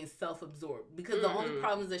as being self-absorbed, because the only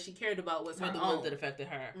problems that she cared about was her the own. ones that affected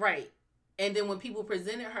her. Right. And then when people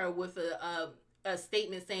presented her with a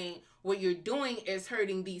statement saying what you're doing is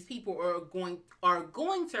hurting these people or are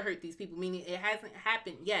going to hurt these people, meaning it hasn't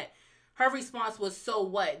happened yet, her response was, so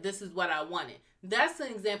what? This is what I wanted. That's an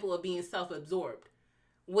example of being self-absorbed.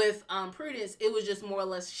 With Prudence, it was just more or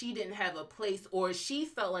less she didn't have a place, or she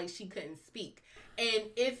felt like she couldn't speak. And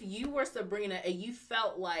if you were Sabrina and you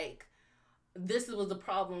felt like this was a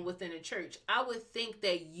problem within the church, I would think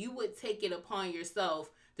that you would take it upon yourself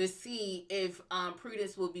to see if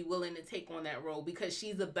Prudence would be willing to take on that role, because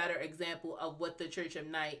she's a better example of what the Church of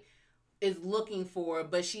Night is looking for,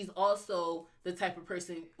 but she's also the type of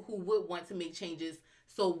person who would want to make changes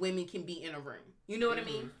so women can be in a room. You know what I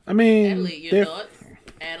mean? I mean, Adelaide, your thoughts?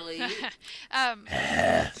 Adelaide?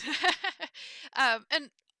 And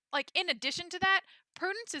like in addition to that,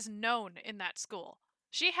 Prudence is known in that school.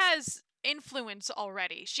 She has influence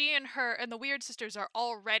already. She and her and the Weird Sisters are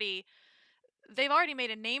already, they've already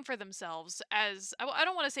made a name for themselves as, I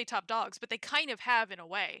don't want to say top dogs, but they kind of have in a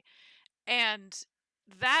way. And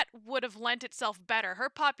that would have lent itself better. Her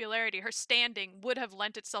popularity, her standing would have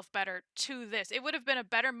lent itself better to this. It would have been a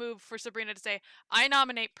better move for Sabrina to say, I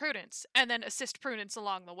nominate Prudence, and then assist Prudence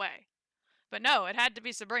along the way. But no, it had to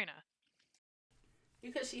be Sabrina.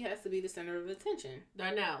 Because she has to be the center of attention.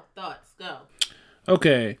 Darnell, thoughts, go.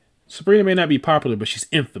 Okay, Sabrina may not be popular, but she's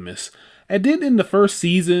infamous. And didn't in the first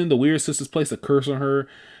season, the Weird Sisters place a curse on her?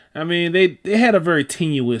 I mean, they had a very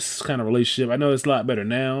tenuous kind of relationship. I know it's a lot better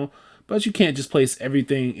now, but you can't just place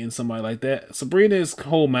everything in somebody like that. Sabrina's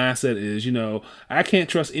whole mindset is, I can't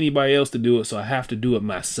trust anybody else to do it, so I have to do it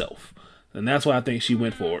myself. And that's why I think she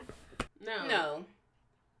went for it. No.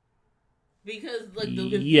 Because, like,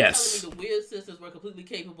 yes. the Weird Sisters were completely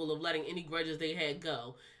capable of letting any grudges they had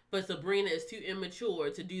go. But Sabrina is too immature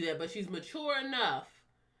to do that. But she's mature enough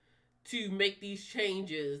to make these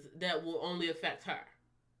changes that will only affect her.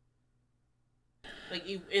 Like,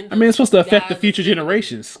 it's supposed to affect the future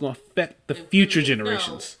generations. It's going to affect the future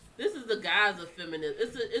generations. No, this is the guise of feminism.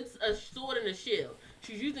 It's a sword and a shield.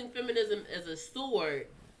 She's using feminism as a sword,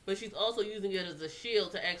 but she's also using it as a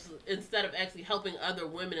shield to actually, instead of actually helping other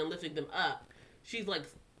women and lifting them up, she's not.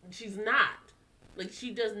 Like,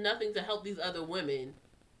 she does nothing to help these other women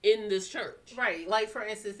in this church. Right. Like, for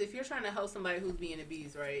instance, if you're trying to help somebody who's being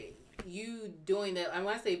abused, right? You doing that, and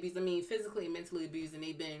when I say abused, I mean physically and mentally abused, and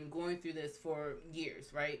they've been going through this for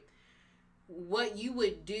years, right? What you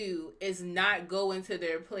would do is not go into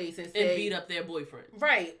their place and say, and beat up their boyfriend.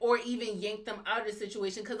 Right. Or even yank them out of the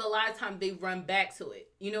situation, because a lot of times they run back to it.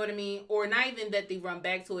 You know what I mean? Or not even that they run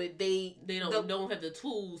back to it. They don't have the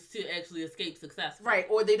tools to actually escape successfully. Right.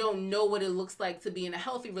 Or they don't know what it looks like to be in a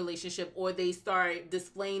healthy relationship, or they start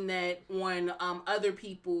displaying that on other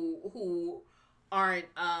people who aren't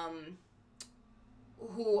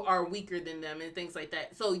who are weaker than them and things like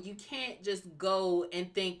that. So you can't just go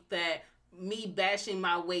and think that me bashing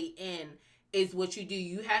my way in is what you do.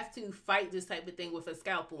 You have to fight this type of thing with a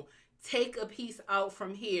scalpel. Take a piece out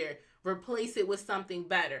from here, replace it with something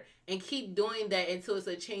better, and keep doing that until it's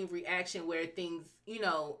a chain reaction where things,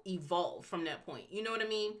 evolve from that point. You know what I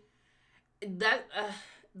mean?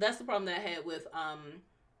 That's the problem that I had with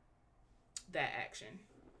that action.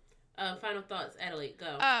 Final thoughts, Adelaide,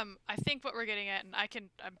 go. I think what we're getting at, and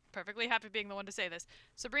I'm perfectly happy being the one to say this,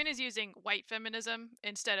 Sabrina's using white feminism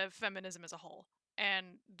instead of feminism as a whole. And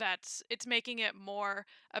it's making it more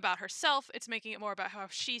about herself. It's making it more about how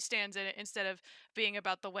she stands in it instead of being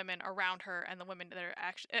about the women around her and the women that are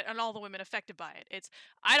and all the women affected by it. It's,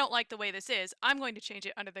 I don't like the way this is. I'm going to change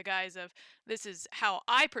it under the guise of this is how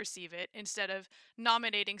I perceive it, instead of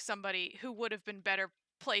nominating somebody who would have been better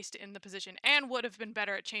placed in the position and would have been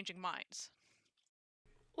better at changing minds.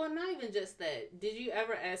 Well, not even just that. Did you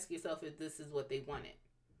ever ask yourself if this is what they wanted?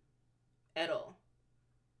 At all?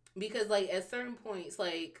 Because, like, at certain points,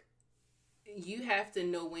 like, you have to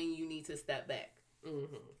know when you need to step back.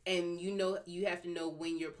 Mm-hmm. And you have to know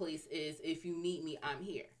when your place is. If you need me, I'm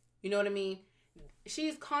here. You know what I mean?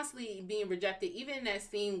 She's constantly being rejected. Even in that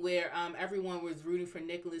scene where everyone was rooting for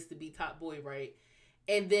Nicholas to be top boy, right?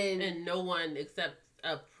 And no one except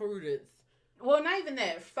Prudence. Well, not even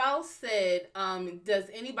that. Faust said, does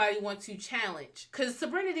anybody want to challenge? Because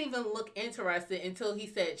Sabrina didn't even look interested until he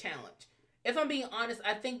said challenge. If I'm being honest,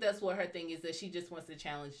 I think that's what her thing is, that she just wants to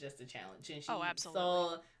challenge just to challenge. And she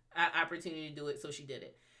saw an opportunity to do it, so she did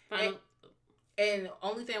it. And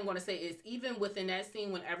only thing I'm going to say is, even within that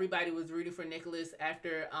scene when everybody was rooting for Nicholas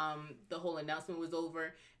after the whole announcement was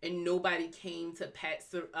over and nobody came to pat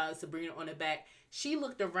Sabrina on the back, she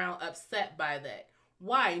looked around upset by that.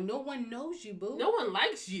 Why? No one knows you, boo. No one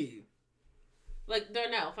likes you. Like,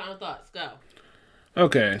 Darnell, final thoughts, go.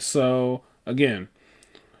 Okay, so, again,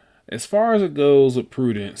 as far as it goes with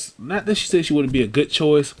Prudence, not that she said she wouldn't be a good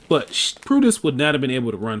choice, but Prudence would not have been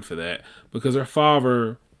able to run for that because her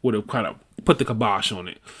father would have kind of put the kibosh on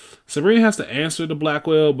it. Sabrina has to answer to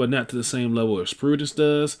Blackwell, but not to the same level as Prudence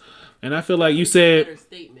does. And I feel like you said, better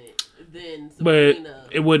statement than but Sabrina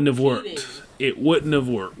it wouldn't have worked. cheating. It wouldn't have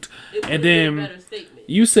worked. It And would have been a then better statement.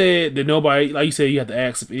 you said that nobody, like you said, you have to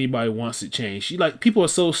ask if anybody wants to change. People are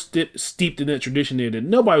so steeped in that tradition there that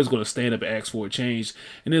nobody was going to stand up and ask for a change.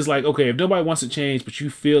 And it's like, okay, if nobody wants to change, but you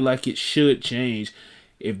feel like it should change,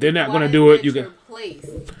 if they're not going to do it, you can. Place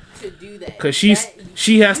to do that Because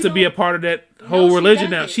she has to be a part of that whole she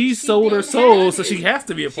religion now. doesn't. She She sold her didn't soul, have so it. she has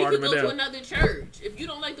to be a She part could of go it to now. another church. If you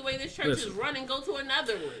don't like the way this church Listen. is running, go to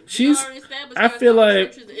another one. She's- You already established I feel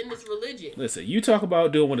like- churches in this religion. Listen, you talk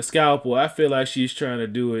about doing with a scalpel. I feel like she's trying to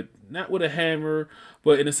do it not with a hammer,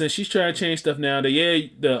 but in a sense, she's trying to change stuff now. That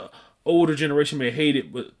the older generation may hate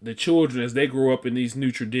it, but the children, as they grow up in these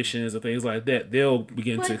new traditions and things like that, they'll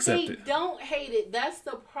begin but to accept they it. don't hate it. That's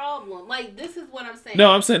the problem. Like, this is what I'm saying. No,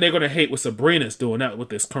 I'm saying they're going to hate what Sabrina's doing, not what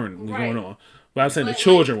this currently Right. going on. But I'm saying the But,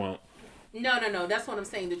 children won't. No. That's what I'm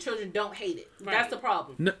saying. The children don't hate it. Right. That's the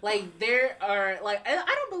problem. No. Like, there are, like, I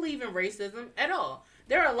don't believe in racism at all.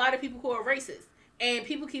 There are a lot of people who are racist. And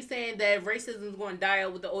people keep saying that racism is going to die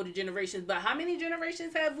out with the older generations. But how many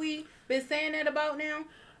generations have we been saying that about now?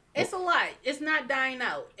 It's a lot. It's not dying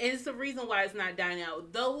out. And it's the reason why it's not dying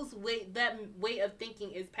out. That way of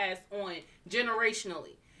thinking is passed on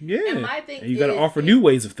generationally. Yeah. And my thing And you got to is- offer new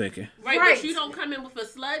ways of thinking. Right, Right. but you don't come in with a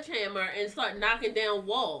sledgehammer and start knocking down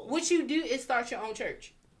walls. What you do is start your own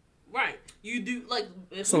church. Right. You do, like,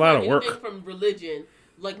 if It's we a lot got of work. anything from religion,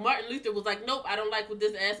 like Martin Luther was like, nope, I don't like with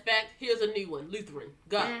this aspect. Here's a new one. Lutheran.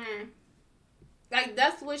 Go. Mm-hmm. Like,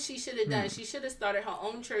 that's what she should have done. She should have started her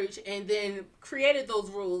own church and then created those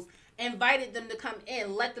rules, invited them to come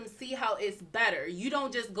in, let them see how it's better. You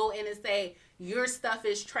don't just go in and say, your stuff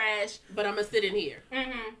is trash. But I'm going to sit in here.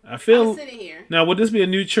 Mm-hmm. I feel. I'm sitting here. Now, would this be a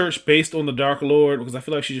new church based on the Dark Lord? Because I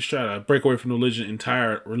feel like she's just trying to break away from religion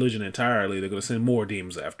entirely. They're going to send more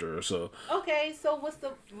demons after her. So Okay, so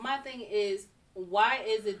my thing is, why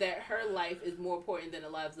is it that her life is more important than the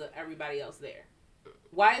lives of everybody else there?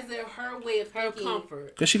 Why is it her way of Her thinking? comfort.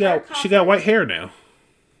 because she Her got comfort. white hair now.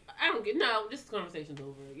 I don't get, no, this conversation's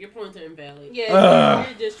over. Your points are invalid. Yeah,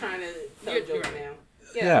 you're just trying to tell You're jokes right. now.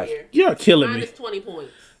 Get Yeah, out of here. you're killing me. Minus 20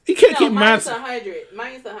 points. You can't No, keep minus minus. 100.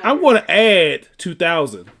 Minus 100. I want to add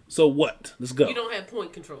 2,000. So what? Let's go. You don't have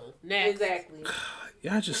point control. Next. Exactly.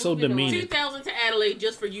 Y'all just so Moving on. demeaning. 2,000 to Adelaide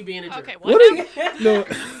just for you being a jerk. Okay, What what? are you? No.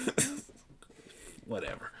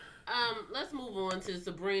 Whatever. Let's move on to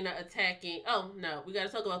Sabrina attacking. Oh no, we got to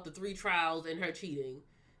talk about the 3 trials and her cheating,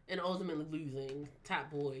 and ultimately losing. Top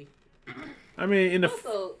Boy. I mean, in the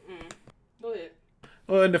Also, go ahead.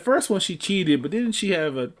 well, in the first one she cheated, but didn't she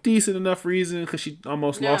have a decent enough reason because she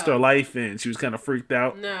almost lost No. her life and she was kind of freaked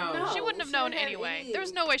out. No. She wouldn't have she known wouldn't have anyway. any. There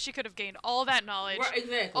was no way she could have gained all that knowledge Right,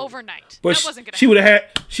 exactly. overnight. But that wasn't gonna she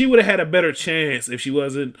happen. would have had a better chance if she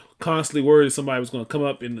wasn't constantly worried that somebody was going to come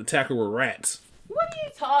up and attack her with rats. What are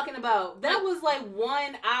you talking about? That was like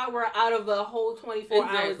 1 hour out of a whole 24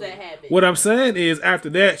 hours Exactly. that happened. What I'm saying is, after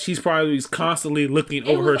that, she's probably constantly looking It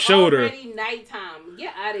over her was shoulder. already nighttime.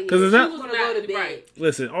 Get out of here. 'Cause it's She not- was gonna go to bed. Right.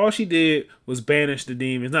 Listen, all she did was banish the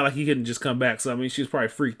demon. It's not like he couldn't just come back. So I mean, she was probably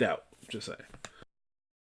freaked out. Just saying.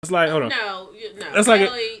 It's like, hold on. No. That's like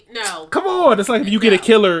Adelaide, no. Come on, it's like if you get a No.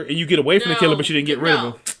 killer and you get away from the killer, No. but you didn't get rid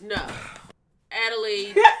of him. No.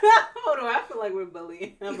 Adelaide, Hold on, I feel like we're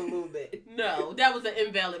bullying him a little bit. no. That was an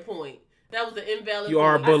invalid point. That was an invalid You point.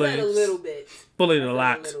 are I bullying. said a little bit. Bullying I a said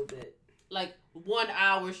lot. A little bit. Like 1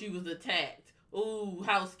 hour she was attacked. Ooh,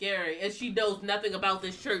 how scary. And she knows nothing about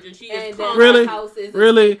this church and she is And calm. that Really? house is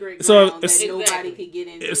Really? a secret So ground it's- that nobody Exactly. could get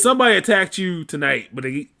into. If somebody attacked you tonight, but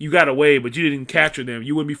you got away, but you didn't capture them,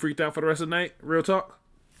 you wouldn't be freaked out for the rest of the night? Real talk?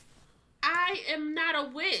 I am not a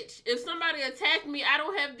witch. If somebody attacked me, I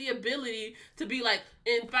don't have the ability to be like,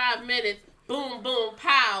 in 5 minutes, boom, boom,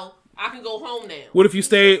 pow, I can go home now. What if you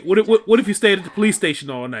stayed? What if you stayed at the police station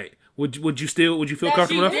all night? Would you feel That She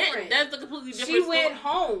comfortable enough? didn't. That's a completely different She went story.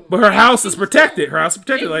 home. But her house is protected. Her house is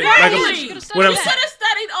protected. Exactly. Like She could've studied what I'm You that. could have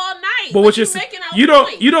studied all night. But what you're you making out you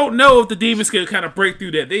points. don't know if the demons can kind of break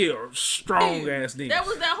through that. They are strong ass demons. That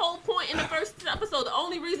was that whole point in the first episode. The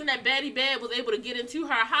only reason that Baddie Bad was able to get into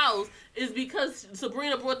her house is because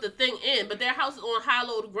Sabrina brought the thing in. But their house is on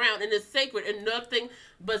hallowed ground and it's sacred and nothing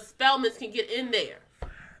but spellmans can get in there.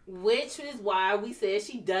 Which is why we said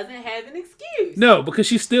she doesn't have an excuse. No, because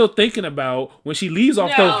she's still thinking about when she leaves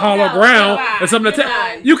off No, those hollow no, ground no, and something. you're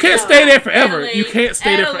not. You can't No. stay there forever. Adelaide, You can't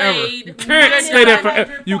stay there forever. Adelaide, You can't you're stay there done.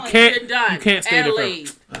 forever. You You're can't. You're done. You can't stay Adelaide.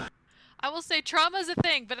 there forever. I will say trauma is a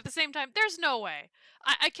thing, but at the same time, there's no way.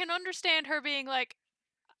 I can understand her being like,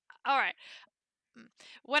 all right.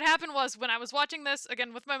 What happened was when I was watching this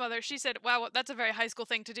again with my mother, she said, wow, that's a very high school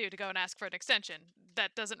thing to do, to go and ask for an extension.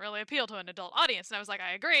 That doesn't really appeal to an adult audience. And I was like,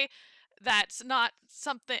 I agree. That's not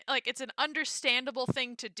something, like, it's an understandable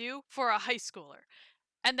thing to do for a high schooler.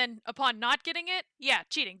 And then upon not getting it, yeah,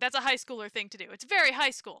 cheating. That's a high schooler thing to do. It's very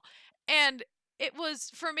high school. And it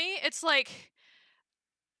was, for me, it's like,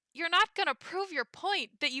 you're not going to prove your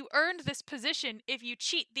point that you earned this position if you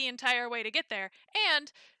cheat the entire way to get there.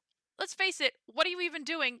 And let's face it, what are you even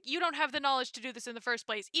doing? You don't have the knowledge to do this in the first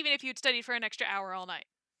place, even if you'd studied for an extra hour all night.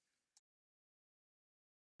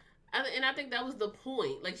 And I think that was the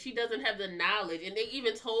point. Like, she doesn't have the knowledge. And they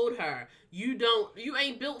even told her, you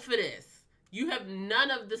ain't built for this. You have none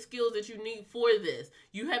of the skills that you need for this.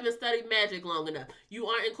 You haven't studied magic long enough. You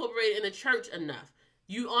aren't incorporated in the church enough.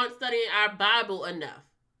 You aren't studying our Bible enough.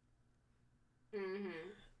 Mm-hmm.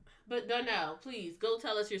 But Darnell, please, go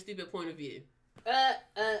tell us your stupid point of view.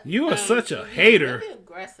 You are such a hater. Really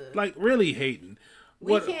aggressive. Like, really hating.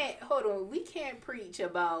 We can't preach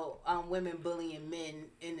about women bullying men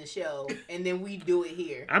in the show, and then we do it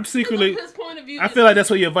here. I'm secretly. His point of view. I feel like that's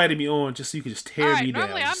why you invited me on, just so you could just tear me down.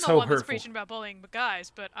 Normally I'm so the one that's hurtful. preaching about bullying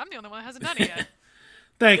guys, but I'm the only one that hasn't done it yet.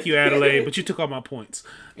 Thank you, Adelaide, but you took all my points.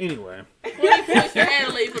 Anyway. 20 points for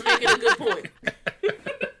Adelaide for making a good point.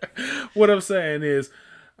 What I'm saying is,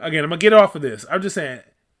 again, I'm going to get off of this. I'm just saying,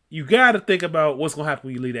 you got to think about what's going to happen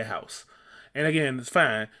when you leave that house. And again, it's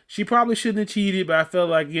fine. She probably shouldn't have cheated, but I felt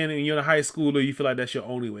like, again, when you're in a high schooler, you feel like that's your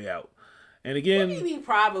only way out. And again... What do you mean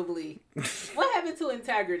probably? What happened to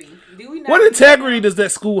integrity? Do we not what integrity does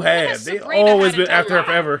that school have? They Sabrina always had been after her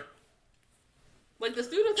integrity. forever. Like, the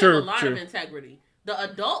students True, have a lot true. of integrity. The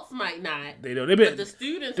adults might not. They don't. But the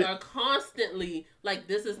students are constantly like,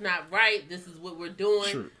 this is not right. This is what we're doing.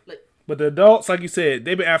 True. Like, But the adults, like you said,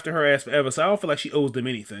 they've been after her ass forever, so I don't feel like she owes them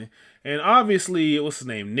anything. And obviously, what's his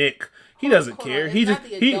name, Nick, he doesn't care. It's He not just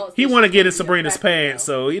the adults he that want to should get in be Sabrina's affected, pants,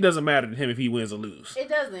 though. so it doesn't matter to him if he wins or lose. It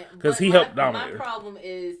doesn't. 'Cause But he helped my dominate her. problem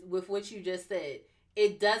is with what you just said.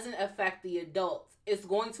 It doesn't affect the adults. It's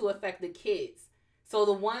going to affect the kids. So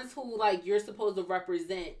the ones who, like, you're supposed to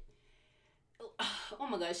represent. Oh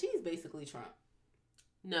my God, she's basically Trump.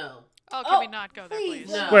 no. Oh, can we not go there, please?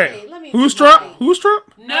 No. Wait, let me who's explain. Trump? Who's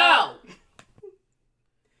Trump? No.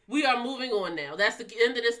 We are moving on now. That's the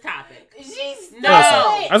end of this topic. She's No.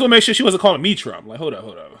 I just want to make sure she wasn't calling me Trump. Like, hold up. No.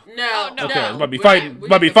 Oh, no. no. Okay, I was about to be We're fighting- not- we're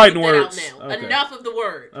about to be gonna fighting put that out words. now. Okay. Enough of the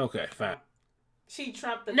word. Okay, fine. She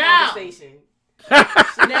trumped the No. conversation. Now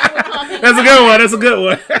we're talking That's a good one. That's a good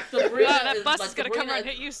one. Sabrina That is bus like is going to come Sabrina- around and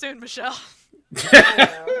hit you soon, Michelle.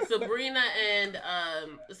 Sabrina and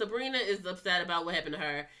Sabrina is upset about what happened to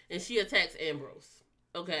her, and she attacks Ambrose.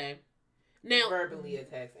 Okay. Now, Verbally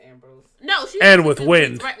attacks Ambrose. no, she And with specifically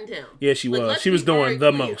wind. threatened him. Yeah, she Like, was. let's She was be very doing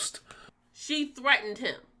the clear. most. She threatened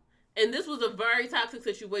him, and this was a very toxic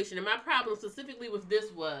situation. And my problem specifically with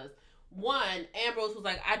this was, one, Ambrose was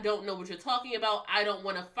like, "I don't know what you're talking about. I don't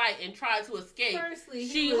want to fight," and tried to escape. Firstly,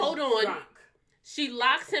 She he was hold on. drunk. She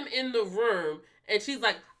locks him in the room, and she's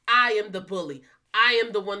like, "I am the bully. I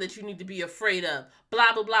am the one that you need to be afraid of."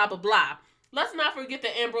 Blah, blah, blah, blah, blah. Let's not forget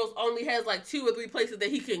that Ambrose only has like 2 or 3 places that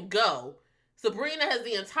he can go. Sabrina has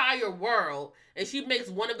the entire world, and she makes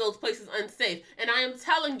one of those places unsafe. And I am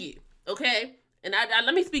telling you, okay? And I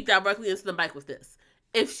let me speak directly into the mic with this.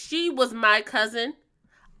 If she was my cousin,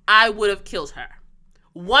 I would have killed her.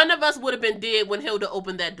 One of us would have been dead when Hilda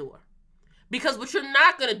opened that door. Because what you're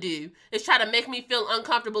not going to do is try to make me feel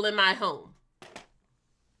uncomfortable in my home.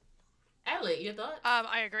 Adelaide, your thoughts?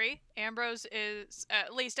 I agree. Ambrose is,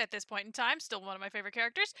 at least at this point in time, still one of my favorite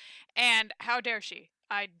characters. And how dare she?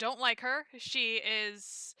 I don't like her.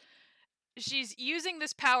 She's using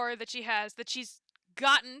this power that she has, that she's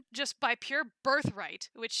gotten just by pure birthright,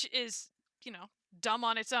 which is, dumb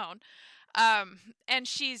on its own. And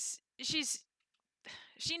she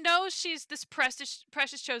knows she's this precious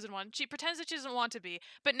chosen one. She pretends that she doesn't want to be,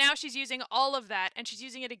 but now she's using all of that, and she's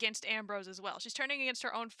using it against Ambrose as well. She's turning against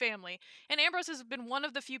her own family, and Ambrose has been one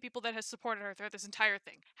of the few people that has supported her throughout this entire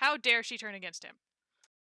thing. How dare she turn against him?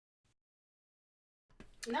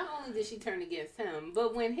 Not only did she turn against him,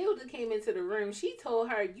 but when Hilda came into the room, she told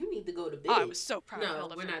her, "You need to go to bed." Oh, I was so proud of No,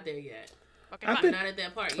 Hilda. we're not there yet. Okay, I fine. think- Not at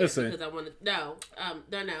that part yet Listen. because I want to. No,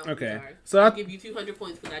 no. Okay. I'm sorry. So I'll I- give you 200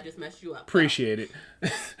 points because I just messed you up. Appreciate it.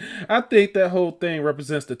 I think that whole thing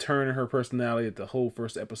represents the turn in her personality that the whole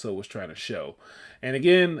first episode was trying to show. And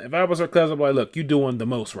again, if I was her cousin, I'd be like, look, you're doing the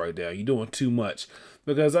most right now. You're doing too much.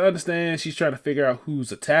 Because I understand she's trying to figure out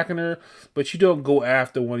who's attacking her, but you don't go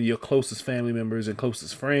after one of your closest family members and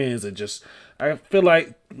closest friends and just... I feel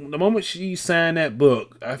like the moment she signed that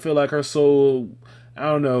book, I feel like her soul... I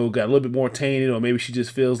don't know, got a little bit more tainted, or maybe she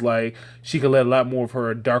just feels like she could let a lot more of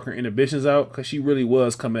her darker inhibitions out, because she really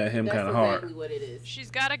was coming at him kind of hard. That's exactly what it is. She's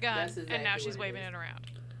got a gun, That's exactly and now she's what it waving is. it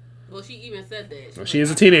around. Well, she even said that. Well, she was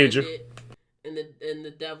is a like, teenager. "I signed it, And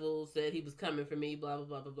the devil said he was coming for me, blah, blah,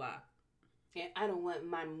 blah, blah, blah. And I don't want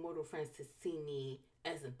my mortal friends to see me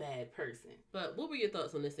as a bad person. But what were your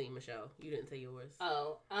thoughts on this scene, Michelle? You didn't say yours.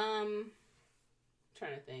 Oh,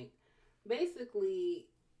 trying to think. Basically,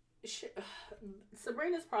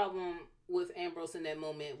 Sabrina's problem with Ambrose in that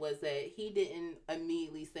moment was that he didn't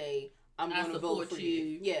immediately say, I'm I going to vote support for you.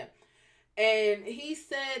 you. Yeah. And he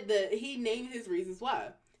said that he named his reasons why.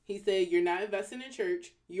 He said, you're not investing in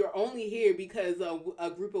church. You're only here because a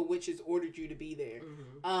group of witches ordered you to be there.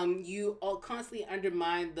 Mm-hmm. You all constantly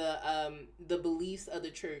undermine the beliefs of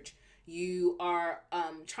the church. You are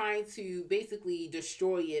trying to basically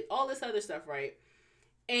destroy it. All this other stuff, right?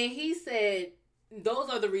 And he said, those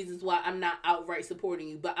are the reasons why I'm not outright supporting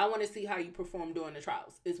you, but I want to see how you perform during the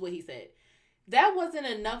trials, is what he said. That wasn't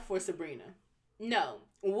enough for Sabrina. No.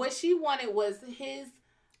 What she wanted was his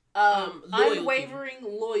Loyalty. unwavering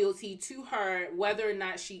loyalty to her, whether or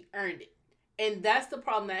not she earned it. And that's the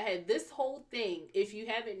problem that I had. This whole thing, if you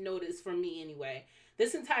haven't noticed, from me anyway,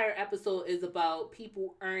 this entire episode is about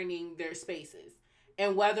people earning their spaces.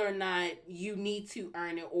 And whether or not you need to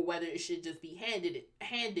earn it, or whether it should just be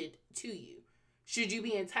handed to you. Should you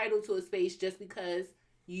be entitled to a space just because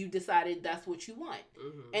you decided that's what you want?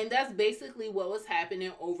 Mm-hmm. And that's basically what was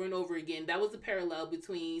happening over and over again. That was the parallel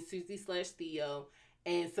between Susie/Theo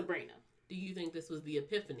and Sabrina. Do you think this was the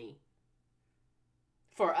epiphany?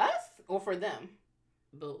 For us or for them?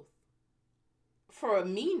 Both. For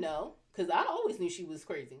me, no. Because I always knew she was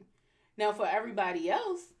crazy. Now, for everybody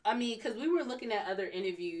else, I mean, because we were looking at other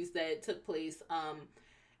interviews that took place,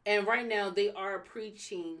 and right now they are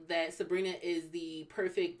preaching that Sabrina is the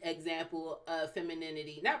perfect example of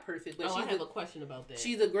femininity. Not perfect, but I have a question about that.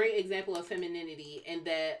 she's a great example of femininity, and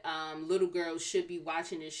that little girls should be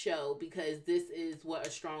watching this show because this is what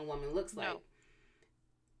a strong woman looks like. No.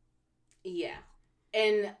 Yeah.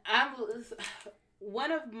 And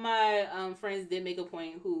one of my friends did make a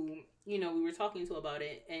point who, we were talking to about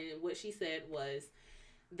it, and what she said was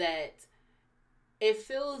that it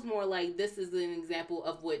feels more like this is an example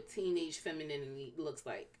of what teenage femininity looks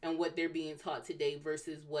like and what they're being taught today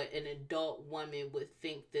versus what an adult woman would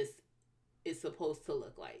think this is supposed to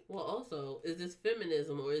look like. Well, also, is this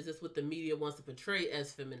feminism or is this what the media wants to portray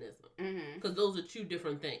as feminism? Mm-hmm. Because those are two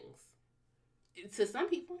different things. To some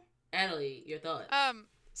people. Adelaide, your thoughts?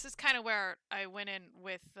 This is kind of where I went in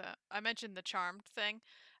with, I mentioned the Charmed thing.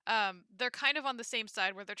 They're kind of on the same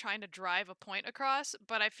side where they're trying to drive a point across,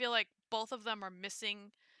 but I feel like both of them are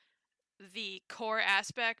missing the core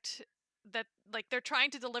aspect that, like, they're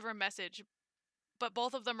trying to deliver a message, but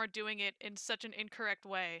both of them are doing it in such an incorrect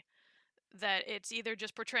way that it's either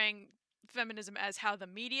just portraying feminism as how the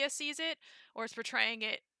media sees it, or it's portraying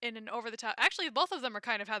it in an over-the-top... Actually, both of them are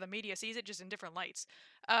kind of how the media sees it, just in different lights.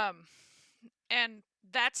 And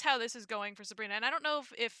that's how this is going for Sabrina. And I don't know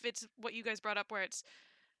if it's what you guys brought up, where it's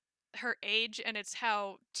her age and it's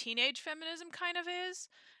how teenage feminism kind of is,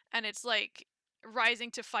 and it's like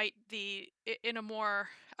rising to fight in a more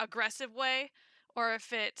aggressive way, or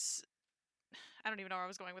if it's... I don't even know where I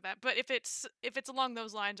was going with that, but if it's along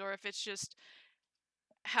those lines, or if it's just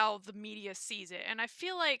how the media sees it. And I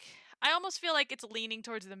almost feel like it's leaning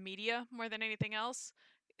towards the media more than anything else.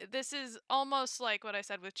 This is almost like what I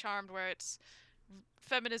said with Charmed, where it's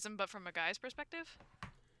feminism but from a guy's perspective.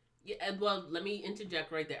 Yeah, and well, let me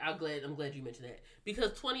interject right there. I'm glad you mentioned that,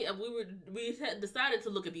 because 20 we had decided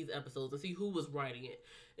to look at these episodes and see who was writing it,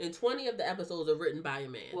 and 20 of the episodes are written by a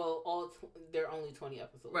man. Well, there are only 20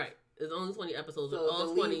 episodes. Right, there's only 20 episodes. So all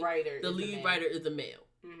the 20. lead writer. The lead writer is a male.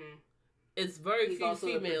 Mm-hmm. It's very He's few also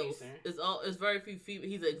a females. producer. It's very few.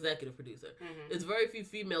 He's an executive producer. Mm-hmm. It's very few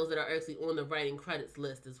females that are actually on the writing credits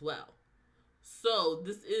list as well. So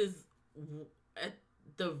this is, at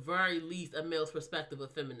the very least, a male's perspective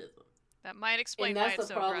of feminism. That might explain And why that's it's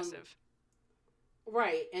the so problem. aggressive.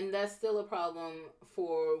 Right, and that's still a problem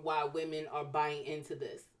for why women are buying into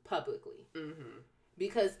this publicly. Mm-hmm.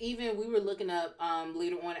 Because even we were looking up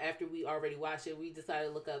later on after we already watched it, we decided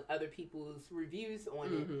to look up other people's reviews on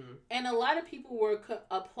it, and a lot of people were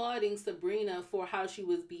applauding Sabrina for how she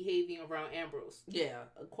was behaving around Ambrose. Yeah,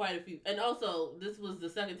 quite a few. And also, this was the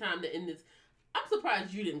second time that in this. I'm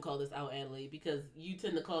surprised you didn't call this out, Adelaide, because you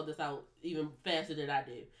tend to call this out even faster than I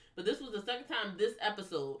did. But this was the second time this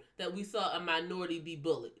episode that we saw a minority be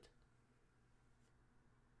bullied.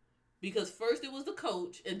 Because first it was the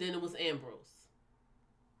coach, and then it was Ambrose.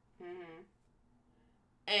 Mm-hmm.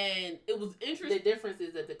 And it was interesting. The difference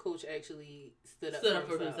is that the coach actually stood up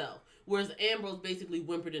for himself. Whereas Ambrose basically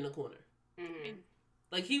whimpered in the corner. Mm-hmm.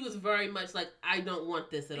 Like, he was very much like, I don't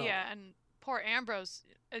want this at all. Yeah, and poor Ambrose,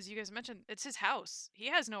 as you guys mentioned, it's his house. He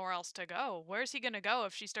has nowhere else to go. Where's he going to go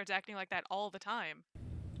if she starts acting like that all the time?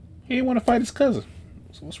 He didn't want to fight his cousin.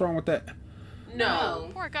 So what's wrong with that? No.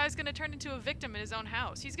 Poor guy's going to turn into a victim in his own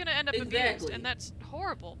house. He's going to end up abused, and that's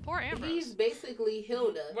horrible. Poor Ambrose. He's basically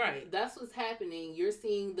Hilda. Right. That's what's happening. You're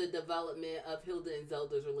seeing the development of Hilda and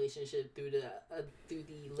Zelda's relationship through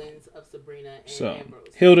the lens of Sabrina and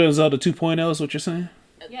Ambrose. Hilda and Zelda 2.0 is what you're saying?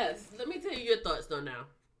 Yes. Let me tell you your thoughts, though, now.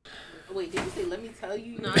 Wait, did you say let me tell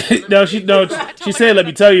you? She said let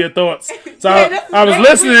me tell you your thoughts. So I was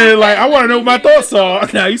listening like I want to know what my thoughts are.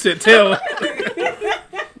 Now you said tell.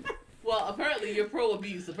 Well, apparently you're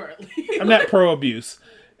pro-abuse, apparently. I'm not pro-abuse.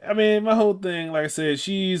 I mean, my whole thing, like I said,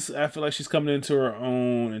 I feel like she's coming into her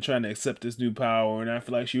own and trying to accept this new power, and I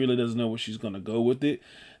feel like she really doesn't know where she's going to go with it.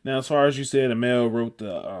 Now, as far as you said, Amel wrote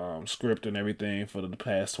the script and everything for the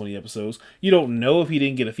past 20 episodes. You don't know if he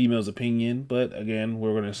didn't get a female's opinion, but again,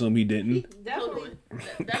 we're going to assume he didn't. Definitely.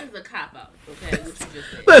 That is a cop-out, okay? What you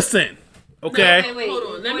just said. Listen, okay? No, wait, hold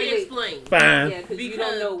on. Let me explain. Fine. Yeah, because you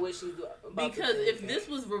don't know what she's about Because to say. if this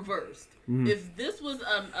was reversed, if this was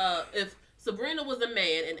if Sabrina was a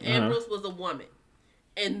man and Ambrose was a woman,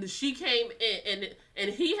 and she came in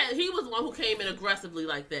and he was the one who came in aggressively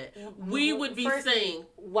like that, we would be saying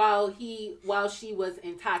while she was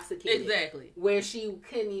intoxicated, exactly, where she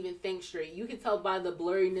couldn't even think straight. You could tell by the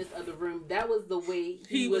blurriness of the room that was the way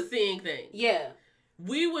he was seeing things. Yeah.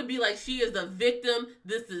 We would be like, she is the victim.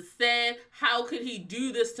 This is sad. How could he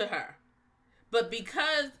do this to her? But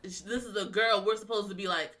because this is a girl, we're supposed to be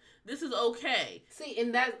like, this is okay. See,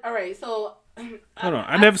 and that's all right. So, hold on.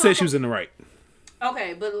 I never said she was in the right.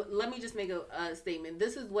 Okay, but let me just make a statement.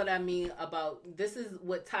 This is what I mean about this is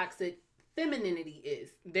what toxic femininity is.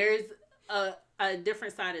 There's a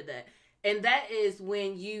different side of that, and that is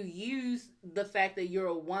when you use the fact that you're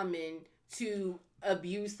a woman to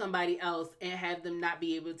abuse somebody else and have them not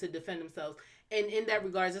be able to defend themselves. And in that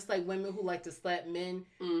regard, just like women who like to slap men,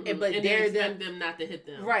 and dare them not to hit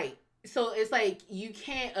them. Right. So it's like you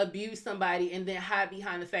can't abuse somebody and then hide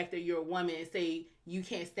behind the fact that you're a woman and say you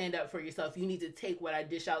can't stand up for yourself. You need to take what I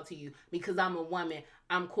dish out to you because I'm a woman.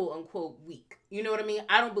 I'm quote unquote weak. You know what I mean?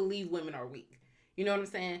 I don't believe women are weak. You know what I'm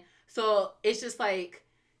saying? So it's just like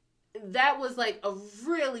that was like a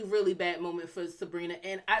really, really bad moment for Sabrina.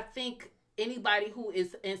 And I think anybody who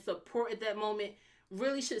is in support at that moment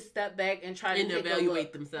really should step back and try to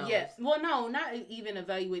evaluate themselves. Yes. Well, no, not even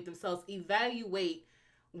evaluate themselves. Evaluate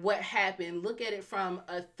what happened. Look at it from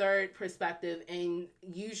a third perspective and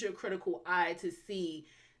use your critical eye to see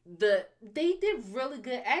they did really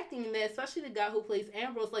good acting in that, especially the guy who plays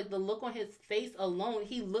Ambrose. Like the look on his face alone,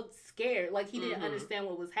 he looked scared, like he didn't understand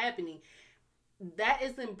what was happening. That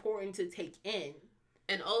is important to take in.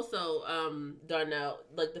 And also, Darnell,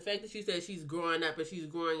 like the fact that she said she's growing up and she's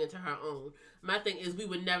growing into her own. My thing is, we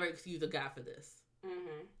would never excuse a guy for this.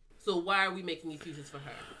 Mm-hmm. So why are we making excuses for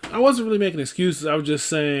her? I wasn't really making excuses. I was just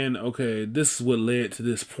saying, okay, this is what led to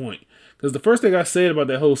this point. Because the first thing I said about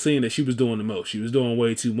that whole scene that she was doing the most. She was doing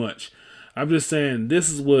way too much. I'm just saying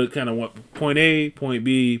this is what kind of what point A, point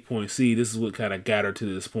B, point C. This is what kind of got her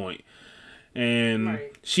to this point. And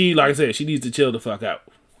she, like I said, she needs to chill the fuck out.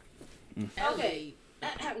 Okay.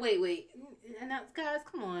 Wait. Now, guys,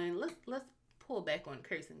 come on. Let's pull back on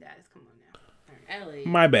cursing, guys. Come on now. Ellie.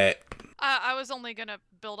 My bad. I was only gonna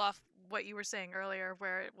build off what you were saying earlier,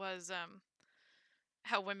 where it was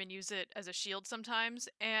how women use it as a shield sometimes,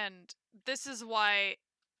 and this is why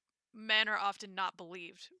men are often not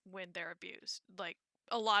believed when they're abused. Like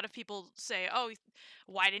a lot of people say, "Oh,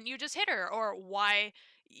 why didn't you just hit her?" or "Why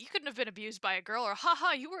you couldn't have been abused by a girl?" or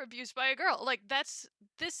 "Haha, you were abused by a girl." Like this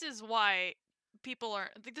is why people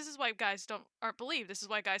aren't. This is why guys aren't believed. This is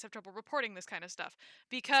why guys have trouble reporting this kind of stuff,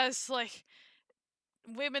 because like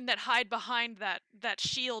women that hide behind that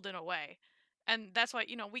shield in a way. And that's why,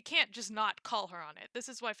 we can't just not call her on it. This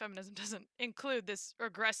is why feminism doesn't include this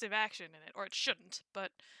aggressive action in it, or it shouldn't, but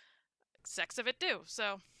sex of it do.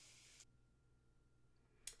 So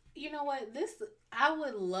You know what? I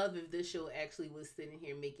would love if this show actually was sitting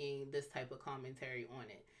here making this type of commentary on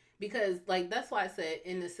it. Because like that's why I said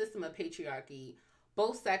in the system of patriarchy,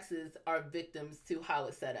 both sexes are victims to how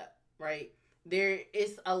it's set up, right? There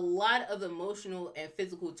is a lot of emotional and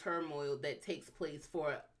physical turmoil that takes place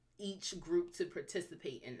for each group to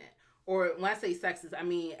participate in that. Or when I say sexist, I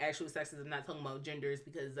mean actual sexist. I'm not talking about genders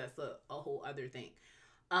because that's a whole other thing.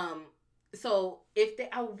 So if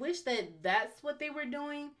I wish that that's what they were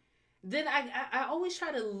doing, then I always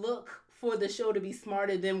try to look for the show to be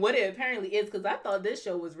smarter than what it apparently is, because I thought this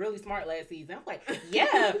show was really smart last season. I'm like,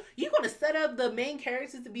 yeah, you're going to set up the main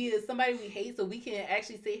characters to be somebody we hate so we can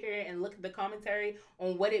actually sit here and look at the commentary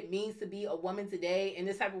on what it means to be a woman today in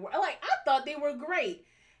this type of world. Like, I thought they were great.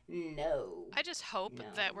 No. I just hope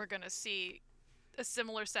that we're going to see a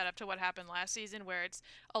similar setup to what happened last season, where it's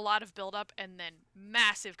a lot of build-up and then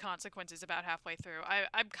massive consequences about halfway through.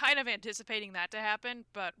 I'm kind of anticipating that to happen,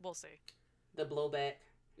 but we'll see. The blowback.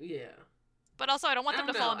 Yeah. But also, I don't want them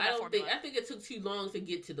to fall into that formula. I think it took too long to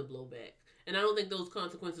get to the blowback. And I don't think those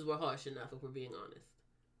consequences were harsh enough, if we're being honest.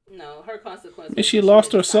 No, her consequences. And she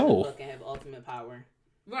lost her soul. And have ultimate power.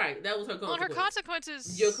 Right, that was her consequence. Well, her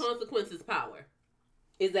consequences... Your consequence is power.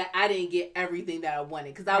 Is that I didn't get everything that I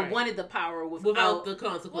wanted. Because I wanted the power without the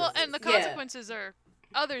consequences. Well, and the consequences are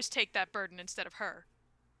others take that burden instead of her.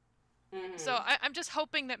 Mm-hmm. So I'm just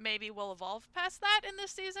hoping that maybe we'll evolve past that in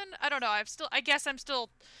this season. I don't know. I guess I'm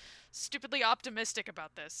still stupidly optimistic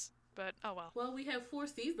about this. But, oh well. Well, we have 4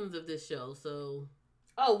 seasons of this show, so...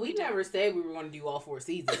 Oh, we never said we were going to do all 4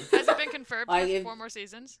 seasons. Has it been confirmed for 4 more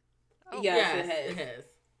seasons? Oh. Yes, it has.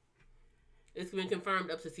 It's been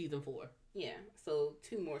confirmed up to season 4. Yeah, so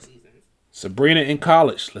 2 more seasons. Sabrina in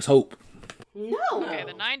college. Let's hope. No. Okay,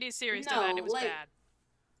 the 90s series still had it was bad.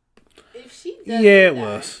 If she it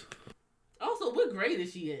was. Also, what grade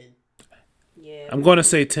is she in? Yeah. I'm going to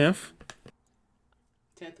say 10th.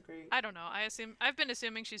 10th grade. I don't know. I've been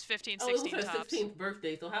assuming she's 15, 16 it was her tops. 16th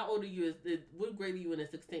birthday. So how old are you? What grade are you in at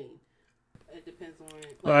 16? It depends on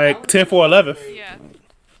like 10th or 11th. Yeah.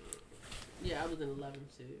 Yeah, I was in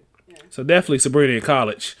 11th too. Yeah. So definitely Sabrina in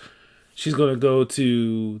college. She's gonna go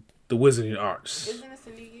to the Wizarding Arts. Isn't this a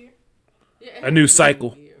new year? Yeah, a new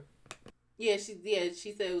cycle. Yeah, she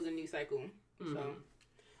said it was a new cycle. Mm-hmm.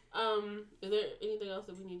 So, is there anything else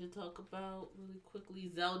that we need to talk about really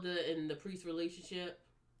quickly? Zelda and the priest relationship.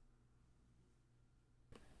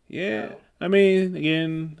 Yeah, so. I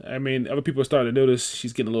mean, other people are starting to notice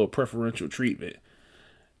she's getting a little preferential treatment.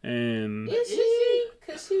 And is she?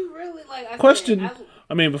 Because she really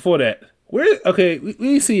before that,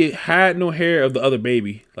 we see hide no hair of the other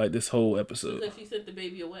baby like this whole episode. Because she sent the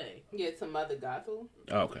baby away. Yeah, to Mother Gothel.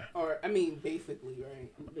 Oh, okay. Or basically,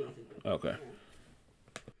 right? Basically. Okay.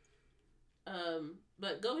 Yeah.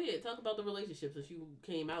 But go ahead, talk about the relationship since you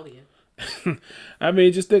came out here. I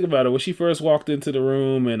mean, just think about it. When she first walked into the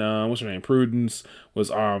room and what's her name? Prudence was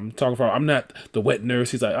talking for her. I'm not the wet nurse.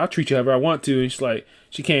 He's like, I'll treat you however I want to. And she's like,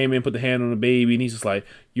 she came in, put the hand on the baby, and he's just like,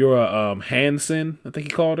 you're a Hansen, I think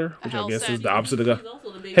he called her, which I guess is the opposite of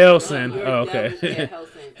Helsen. Oh, okay.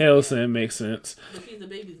 Helsen makes sense. But she's the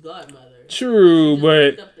baby's godmother. True,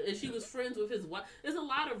 but and she was friends with his wife. There's a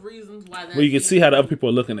lot of reasons why that. Well, you can see how the other people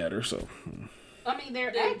are looking at her. So. I mean, they're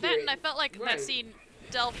accurate. That, and I felt like that scene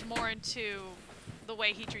delved more into the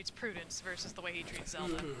way he treats Prudence versus the way he treats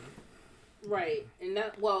Zelda. Mm-hmm. Right, and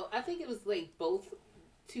I think it was like both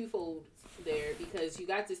twofold there, because you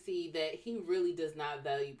got to see that he really does not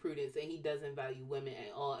value Prudence and he doesn't value women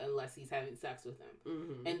at all unless he's having sex with them.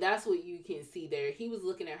 Mm-hmm. And that's what you can see there. He was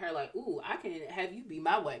looking at her like, ooh, I can have you be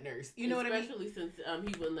my wet nurse. You know what I mean? Especially since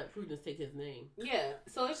he wouldn't let Prudence take his name. Yeah,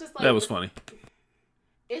 so it's just like... That was funny.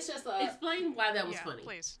 It's just explain why that was funny.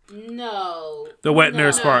 Please. No. The wet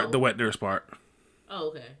nurse part. The wet nurse part. Oh,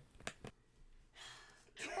 okay.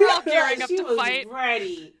 We're all gearing up to fight.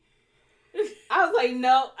 Ready. I was like,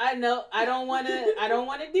 no, I know, I don't want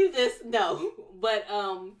to do this. No, but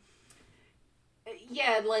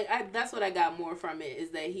yeah, like that's what I got more from it,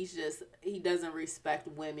 is that he doesn't respect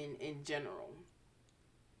women in general.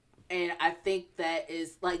 And I think that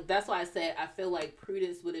is like, that's why I said I feel like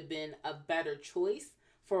Prudence would have been a better choice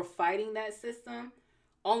for fighting that system,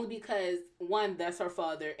 only because 1, that's her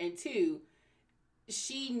father, and 2,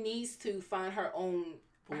 she needs to find her own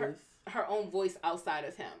voice. Her own voice outside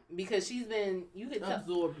of him, because she's been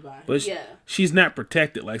absorbed by him. But she's not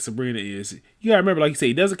protected like Sabrina is. You gotta remember, like you say,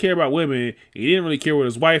 he doesn't care about women. He didn't really care when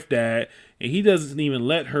his wife died, and he doesn't even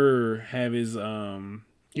let her have his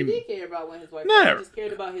He did care about when his wife died. He just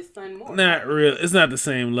cared about his son more. Not real. It's not the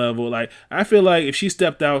same level. Like, I feel like if she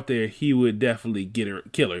stepped out there, he would definitely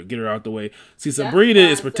kill her out the way. See, Sabrina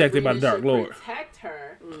is protected by the Dark Lord. Protect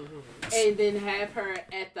her. Mm-hmm. and then have her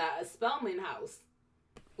at the Spellman house.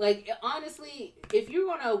 Like, honestly, if you're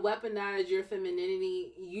gonna weaponize your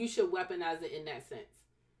femininity, you should weaponize it in that sense.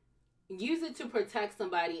 Use it to protect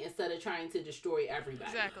somebody instead of trying to destroy everybody.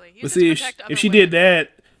 Exactly. Use But it to see, protect if other she women. did that,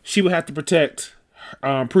 she would have to protect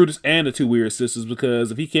Prudence and the two weird sisters,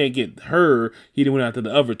 because if he can't get her, he went after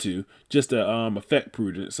the other two just to affect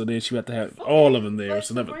Prudence. So then she would have to have all of them there. But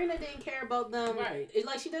So never. Sabrina didn't care about them. Right.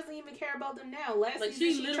 Like, she doesn't even care about them now. Last Like,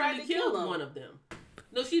 season, she tried literally to kill killed them. one of them.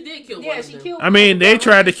 No, she did kill one Yeah, of she them. killed. I mean, they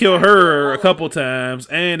tried to kill her a couple times. times,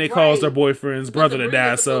 and they caused Right. her boyfriend's But brother to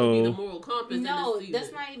Sabrina's die. supposed to be the So moral compass in No, this that's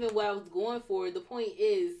season. not even what I was going for. The point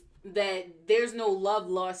is that there's no love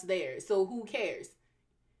lost there. So who cares?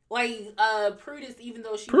 Like, Prudence, even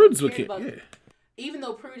though she Prudence would cared kill. about, Yeah. even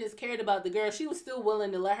though Prudence cared about the girl, she was still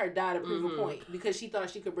willing to let her die to prove Mhm. a point because she thought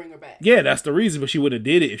she could bring her back. Yeah, that's the reason. But she would have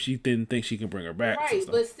did it if she didn't think she can bring her back. Right,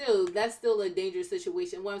 So. but still, that's still a dangerous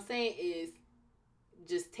situation. What I'm saying is,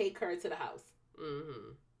 just take her to the house.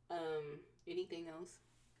 Mm-hmm. Anything else?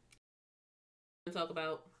 Talk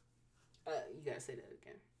about You gotta say that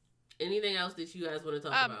again. anything else that you guys want to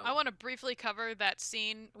talk about? I want to briefly cover that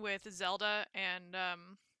scene with Zelda and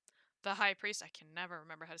the high priest. I can never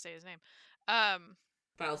remember how to say his name.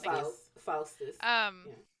 Faustus. Faustus.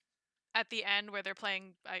 At the end where they're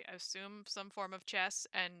playing, I assume, some form of chess,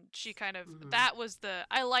 and she kind of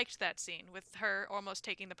I liked that scene with her almost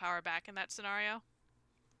taking the power back in that scenario.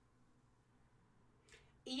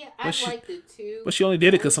 Yeah, I she- liked it too. But she only did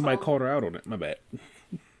it The because somebody only called her out on it. My bad.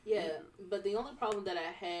 Yeah, but the only problem that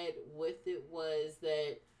I had with it was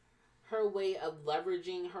that her way of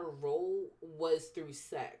leveraging her role was through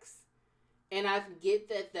sex. And I get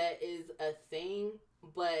that that is a thing,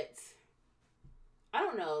 but I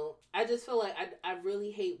don't know. I just feel like I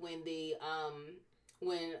really hate when they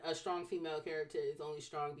when a strong female character is only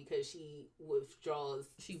strong because she withdraws.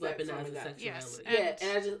 She sex from weaponizes the guy. sexuality. Yes, Yeah,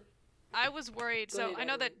 and I was worried. Go So ahead, I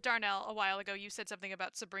know Natalie. that Darnell, a while ago, you said something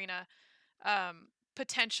about Sabrina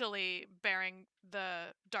potentially bearing the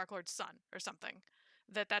Dark Lord's son or something.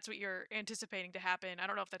 That's what you're anticipating to happen. I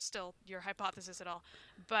don't know if that's still your hypothesis at all.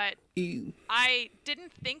 But I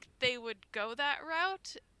didn't think they would go that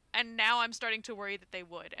route, and now I'm starting to worry that they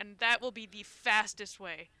would. And that will be the fastest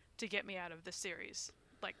way to get me out of this series.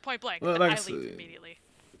 Like, point blank, Well, I like I leave said, immediately.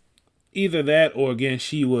 Either that, or again,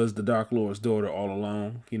 she was the Dark Lord's daughter all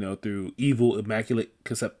along, through evil, immaculate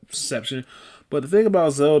conception. But the thing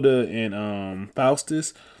about Zelda and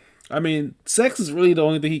Faustus, I mean, sex is really the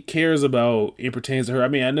only thing he cares about. It pertains to her. I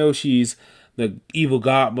mean, I know she's the evil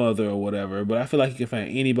godmother or whatever, but I feel like he can find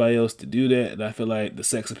anybody else to do that. And I feel like the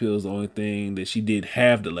sex appeal is the only thing that she did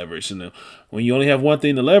have to leverage. And when you only have one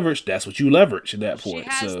thing to leverage, that's what you leverage at that point. She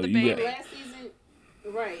has So the you baby. last season,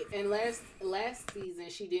 right? And last season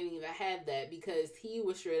she didn't even have that because he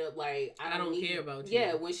was straight up like, I don't care about you.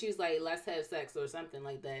 Yeah, when she was like, let's have sex or something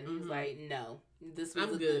like that, and he was like, no, this was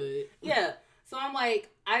I'm good. Yeah, so I'm like,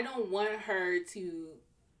 I don't want her to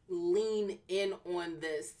lean in on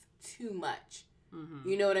this too much. Mm-hmm.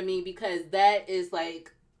 You know what I mean? Because that is an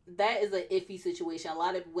iffy situation. A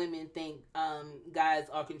lot of women think guys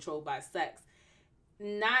are controlled by sex.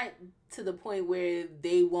 Not to the point where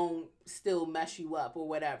they won't still mess you up or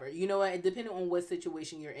whatever. You know what? Depending on what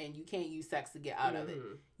situation you're in, you can't use sex to get out of it.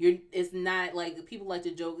 It's not like people like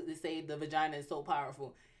to joke to say the vagina is so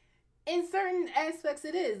powerful. In certain aspects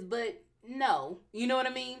it is, but no. You know what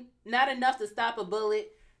I mean? Not enough to stop a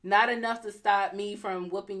bullet. Not enough to stop me from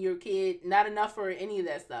whooping your kid. Not enough for any of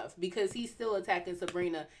that stuff. Because he's still attacking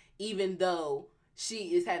Sabrina even though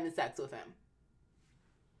she is having sex with him.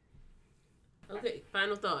 Okay,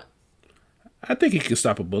 final thought. I think he could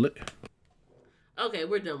stop a bullet. Okay,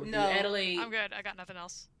 we're done with No, you. Adelaide. I'm good. I got nothing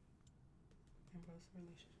else.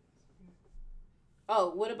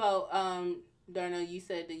 Oh, what about Darnell? You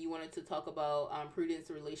said that you wanted to talk about Prudence's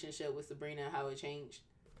relationship with Sabrina and how it changed.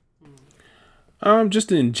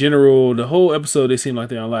 Just in general, the whole episode, they seem like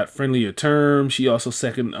they're on a lot friendlier terms. She also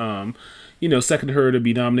seconded her to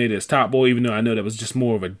be nominated as Top Boy, even though I know that was just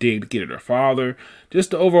more of a dig to get at her father.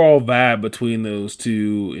 Just the overall vibe between those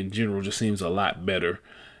two in general just seems a lot better.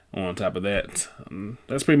 On top of that,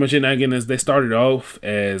 that's pretty much it. Now, again, as they started off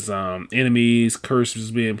as enemies,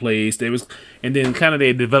 curses being placed, and then kind of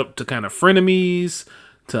they developed to kind of frenemies,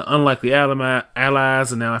 to unlikely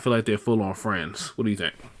allies, and now I feel like they're full on friends. What do you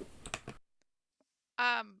think?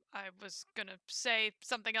 I was gonna say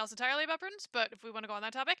something else entirely about Prudence, but if we want to go on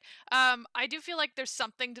that topic, I do feel like there's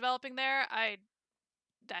something developing there.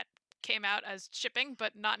 That came out as shipping,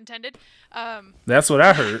 but not intended. That's what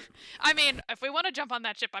I heard. I mean, if we want to jump on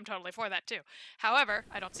that ship, I'm totally for that too. However,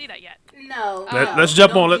 I don't see that yet. No. Let's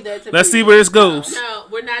jump don't on do that it. to Let's see Prudence. where this goes. No,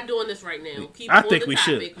 we're not doing this right now. Keep I on think the we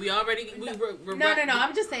topic. should. We already No.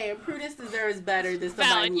 I'm just saying, Prudence deserves better than somebody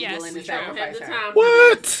Valid, who's yes, willing to true. don't have sacrifice the her. time.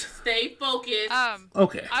 What? Stay focused.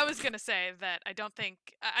 Okay. I was gonna say that I don't think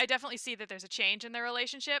I definitely see that there's a change in their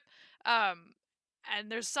relationship, and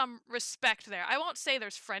there's some respect there. I won't say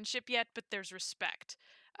there's friendship yet, but there's respect.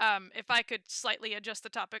 If I could slightly adjust the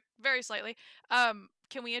topic, very slightly,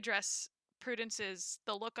 can we address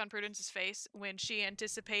the look on Prudence's face when she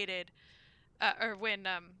anticipated, or when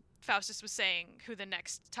Faustus was saying who the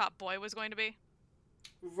next top boy was going to be?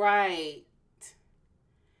 Right.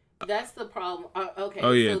 That's the problem. Okay.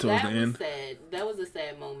 Oh, yeah, so towards that the was end. sad. That was a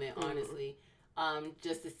sad moment, honestly.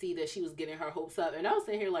 Just to see that she was getting her hopes up, and I was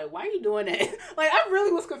sitting here like, "Why are you doing that?" Like, I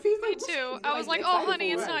really was confused. Me Like, too. I was like, "Oh,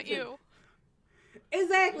 honey, it's right. not you."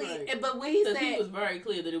 Exactly. Right. But when he Because said, he was very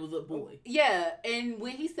clear that it was a boy. yeah, and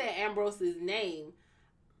when he said Ambrose's name,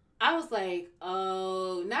 I was like,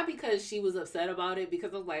 oh, not because she was upset about it,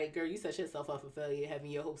 because I was like, girl, you set yourself up for failure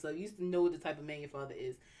having your hopes up. You used to know the type of man your father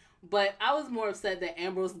is. But I was more upset that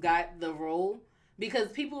Ambrose got the role, because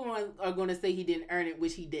people are going to say he didn't earn it,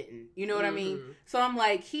 which he didn't. You know what I mean? So I'm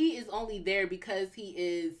like, he is only there because he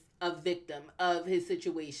is a victim of his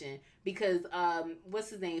situation. Because,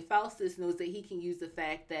 what's his name? Faustus knows that he can use the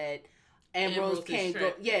fact that Ambrose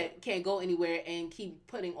can't go anywhere, and keep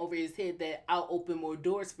putting over his head that I'll open more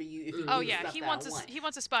doors for you if you do stuff he that wants I want. he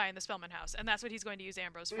wants a spy in the Spellman house, and that's what he's going to use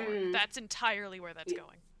Ambrose for. That's entirely where that's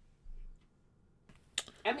going.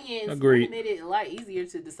 I mean, Agreed. it made it a lot easier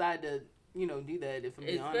to decide to, do that, if I'm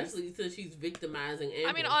being honest. Especially since she's victimizing Ambrose.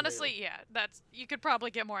 I mean, honestly, yeah, you could probably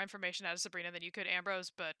get more information out of Sabrina than you could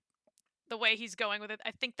Ambrose, but the way he's going with it,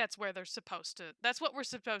 I think that's where that's what we're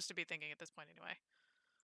supposed to be thinking at this point anyway.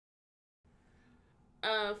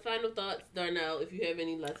 Final thoughts, Darnell, if you have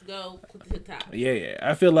any, let's go to the top. Yeah.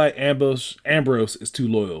 I feel like Ambrose is too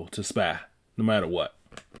loyal to Spy, no matter what.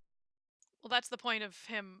 Well, that's the point of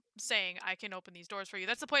him saying, I can open these doors for you.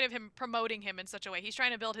 That's the point of him promoting him in such a way. He's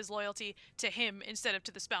trying to build his loyalty to him instead of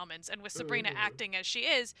to the Spellmans. And with Sabrina acting as she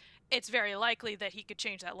is, it's very likely that he could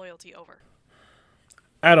change that loyalty over.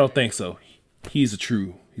 I don't think so. He's a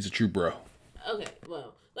true bro. Okay,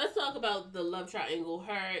 well, let's talk about the love triangle.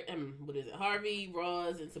 Harvey,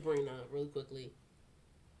 Roz, and Sabrina, really quickly.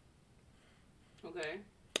 Okay.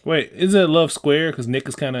 Wait, isn't it Love Square? Because Nick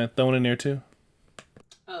is kind of thrown in there too.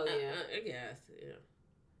 Oh, yeah. I guess, yeah.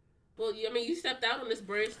 Well, I mean, you stepped out on this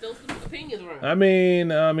bridge, still some opinions around. I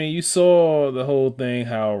mean, you saw the whole thing,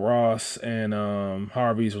 how Ross and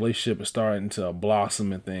Harvey's relationship is starting to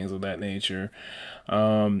blossom and things of that nature.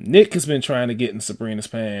 Nick has been trying to get in Sabrina's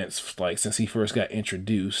pants since he first got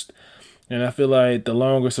introduced, and I feel like the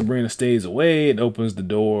longer Sabrina stays away, it opens the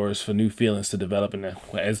doors for new feelings to develop,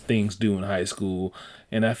 as things do in high school.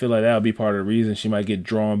 And I feel like that'll be part of the reason she might get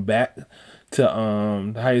drawn back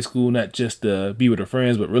to high school, not just to be with her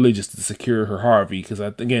friends, but really just to secure her Harvey. Because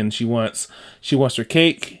again, she wants her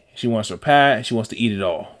cake, she wants her pie, and she wants to eat it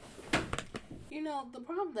all. The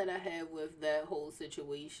problem that I have with that whole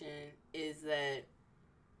situation is that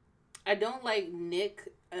I don't like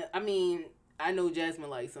Nick. I know Jasmine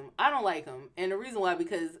likes him. I don't like him. And the reason why,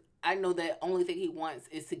 because I know that only thing he wants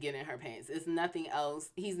is to get in her pants. It's nothing else.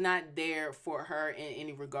 He's not there for her in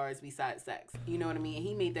any regards besides sex. You know what I mean?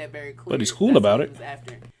 He made that very clear. But he's cool about it.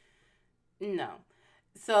 After. No.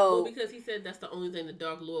 So. Well, because he said that's the only thing the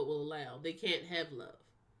Dark Lord will allow. They can't have love.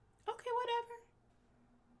 Okay, whatever.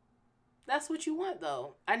 That's what you want,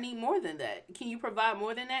 though. I need more than that. Can you provide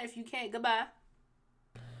more than that? If you can't, goodbye.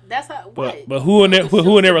 That's how. But who in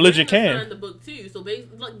their religion can? The book too. So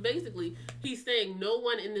basically, he's saying no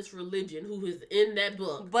one in this religion who is in that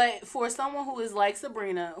book. But for someone who is like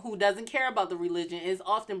Sabrina, who doesn't care about the religion, is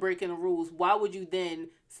often breaking the rules. Why would you then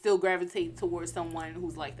still gravitate towards someone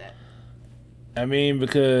who's like that? I mean,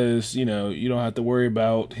 because you don't have to worry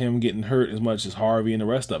about him getting hurt as much as Harvey and the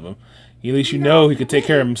rest of them. At least he could take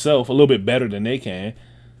care of himself a little bit better than they can.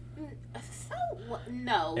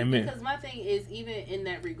 No, because my thing is, even in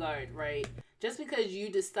that regard, right? Just because you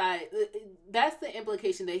decide, that's the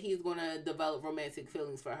implication that he's going to develop romantic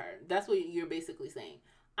feelings for her. That's what you're basically saying.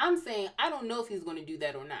 I'm saying, I don't know if he's going to do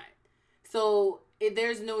that or not. So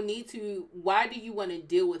there's no need to, why do you want to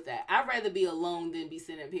deal with that? I'd rather be alone than be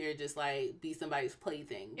sitting up here just be somebody's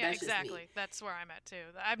plaything. Yeah, that's exactly. Just me. That's where I'm at too.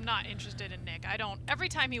 I'm not interested in Nick. every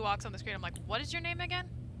time he walks on the screen, I'm like, what is your name again?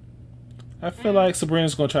 I feel like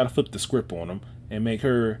Sabrina's going to try to flip the script on him and make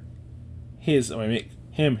her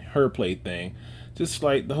her plaything, just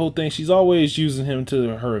like the whole thing, she's always using him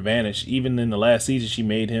to her advantage. Even in the last season, she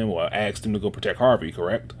made him or asked him to go protect Harvey.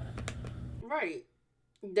 Correct? Right.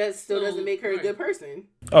 That still doesn't make her a good person.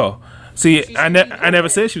 Oh, see, She I shouldn't be I doing never that.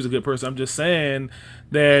 said she was a good person. I'm just saying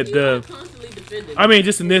that She's the. not constantly defending. I mean,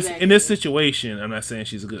 just in this Exactly. situation, I'm not saying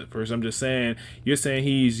she's a good person. I'm just saying you're saying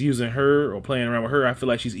he's using her or playing around with her. I feel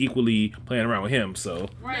like she's equally playing around with him. So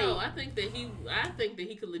Right. No, I think that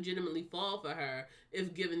he could legitimately fall for her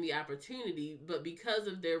if given the opportunity, but because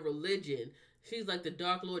of their religion, she's like, the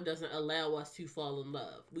Dark Lord doesn't allow us to fall in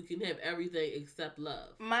love. We can have everything except love.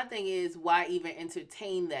 My thing is, why even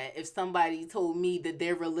entertain that? If somebody told me that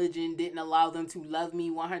their religion didn't allow them to love me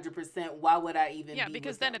 100%, why would I even Yeah, be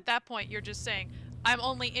because with then them? at that point you're just saying, I'm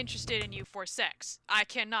only interested in you for sex. I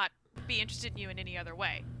cannot be interested in you in any other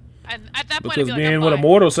way. And at that point, I because feel like being I'm with a bi,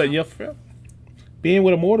 mortal you set know? you up for being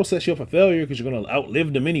with a mortal sets you up for failure because you're gonna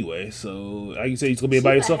outlive them anyway. So how you say you're gonna be She's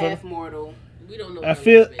by a yourself half ever? mortal. We don't know. I how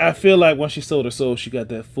feel long I it's been. feel like once she sold her soul, she got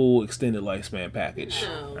that full extended lifespan package.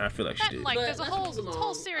 No. I feel like she That and did. like But there's a let's whole move along.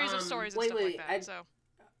 whole series of stories and wait, stuff like wait, that. So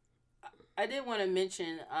I did want to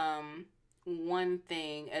mention one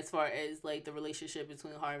thing as far as like the relationship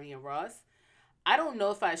between Harvey and Ross. I don't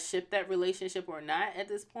know if I ship that relationship or not at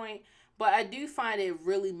this point, but I do find it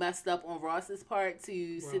really messed up on Ross's part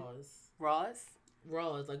to sit Ross.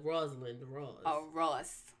 Roz, like Rosalind, Roz. Oh,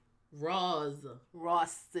 Ross. Roz.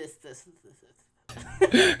 Ross sisters.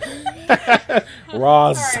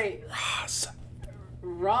 Roz. Sorry. Roz.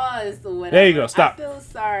 Roz or whatever. There you go, stop. I feel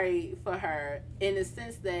sorry for her in the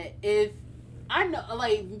sense that if I know,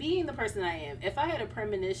 like, being the person I am, if I had a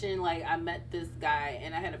premonition, like, I met this guy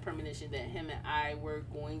and I had a premonition that him and I were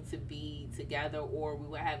going to be together or we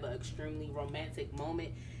would have an extremely romantic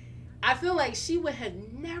moment, I feel like she would have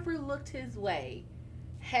never looked his way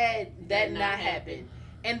had that not happened.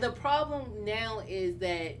 And the problem now is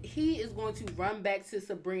that he is going to run back to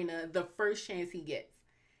Sabrina the first chance he gets.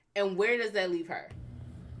 And where does that leave her?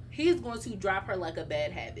 He's going to drop her like a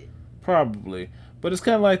bad habit. Probably. But it's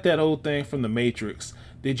kind of like that old thing from The Matrix.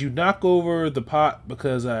 Did you knock over the pot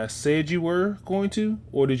because I said you were going to?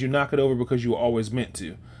 Or did you knock it over because you were always meant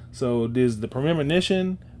to? So, is the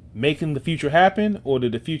premonition making the future happen? Or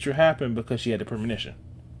did the future happen because she had the premonition?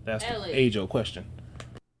 That's the Ellie. age-old question.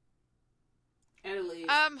 Adelaide.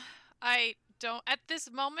 I don't at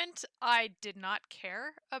this moment. I did not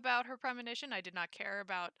care about her premonition. I did not care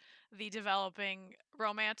about the developing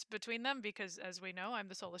romance between them because, as we know, I'm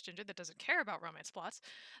the soulless ginger that doesn't care about romance plots.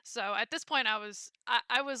 So at this point, I was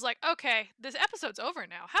like, okay, this episode's over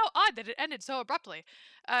now. How odd that it ended so abruptly,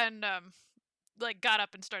 and like got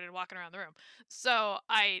up and started walking around the room. So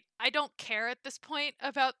I don't care at this point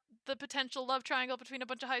about the potential love triangle between a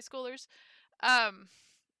bunch of high schoolers. Um,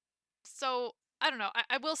 so I don't know.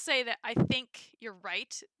 I will say that I think you're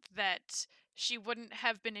right that she wouldn't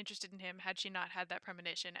have been interested in him had she not had that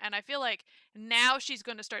premonition. And I feel like now she's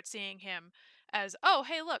going to start seeing him as, oh,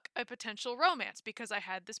 hey, look, a potential romance because I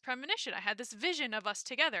had this premonition. I had this vision of us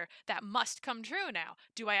together that must come true now.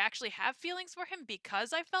 Do I actually have feelings for him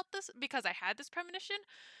because I felt this, because I had this premonition?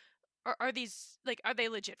 Or are these, like, are they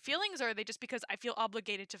legit feelings or are they just because I feel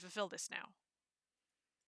obligated to fulfill this now?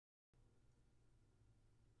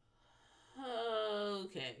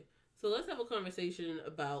 Okay. So let's have a conversation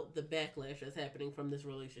about the backlash that's happening from this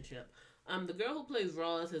relationship. The girl who plays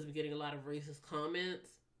Roz has been getting a lot of racist comments.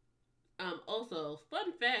 Also,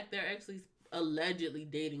 fun fact, they're actually allegedly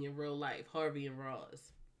dating in real life, Harvey and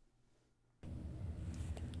Roz.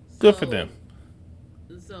 Good for them.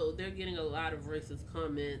 So they're getting a lot of racist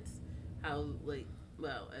comments. How, like,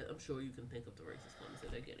 well, I'm sure you can think of the racist comments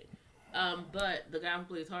that they're getting. But the guy who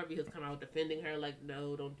plays Harvey has come out defending her, like,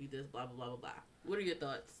 no, don't do this, blah blah blah blah blah. What are your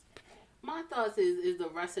thoughts? My thoughts is the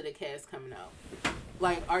rest of the cast coming out.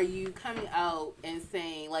 Like, are you coming out and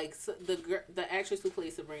saying, like, so the actress who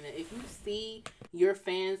plays Sabrina, if you see your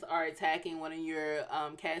fans are attacking one of your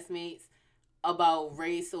castmates about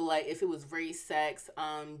race, or like if it was race, sex,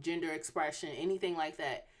 gender expression, anything like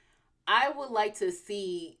that, I would like to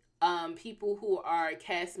see people who are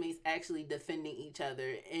castmates actually defending each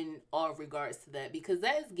other in all regards to that, because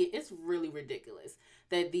it's really ridiculous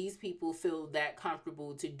that these people feel that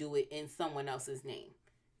comfortable to do it in someone else's name.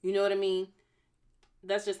 You know what I mean?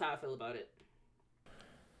 That's just how I feel about it.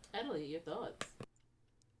 Emily, your thoughts?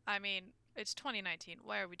 I mean, it's 2019.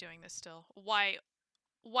 Why are we doing this still? Why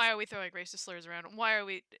are we throwing racist slurs around? Why are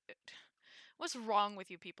we What's wrong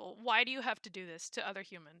with you people? Why do you have to do this to other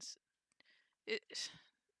humans? It,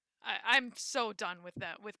 I'm so done with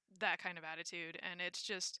that kind of attitude, and it's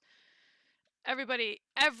just everybody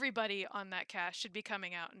on that cast should be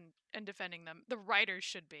coming out and defending them. The writers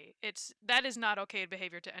should be. That is not okay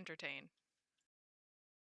behavior to entertain.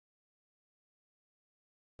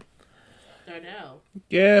 Darnell.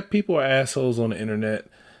 Yeah, people are assholes on the internet.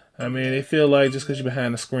 I mean, they feel like just because you're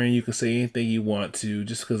behind the screen, you can say anything you want to,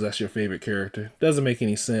 just because that's your favorite character. Doesn't make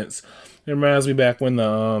any sense. It reminds me back when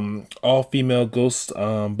the all-female Ghost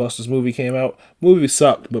Busters movie came out. Movie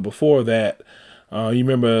sucked, but before that, you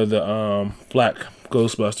remember the black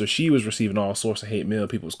Ghostbuster? She was receiving all sorts of hate mail.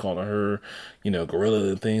 People was calling her, gorilla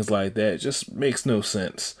and things like that. It just makes no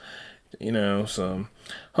sense. So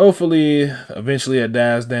hopefully eventually it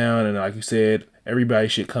dies down, and like you said, everybody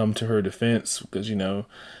should come to her defense because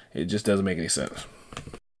it just doesn't make any sense.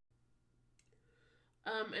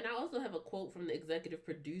 And I also have a quote from the executive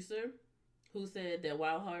producer who said that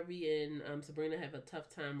while Harvey and Sabrina have a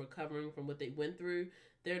tough time recovering from what they went through,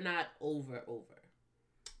 they're not over.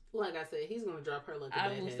 Like I said, he's gonna drop her like a I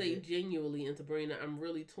bad will habit. say genuinely, in Sabrina, I'm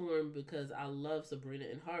really torn because I love Sabrina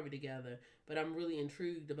and Harvey together, but I'm really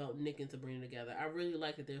intrigued about Nick and Sabrina together. I really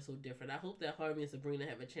like that they're so different. I hope that Harvey and Sabrina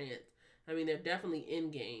have a chance. I mean, they're definitely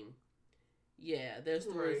in game. Yeah, their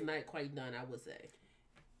story is not quite done, I would say.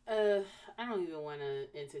 I don't even want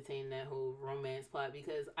to entertain that whole romance plot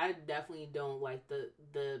because I definitely don't like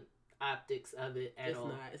the optics of it at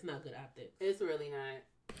all. It's not good optics. It's really not.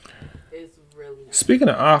 It's really not. Speaking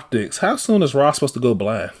of optics, how soon is Ross supposed to go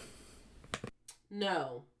blind?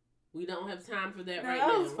 No. We don't have time for that No, right that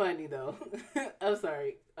now. was funny though. I'm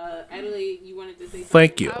sorry. Adelaide, you wanted to say something?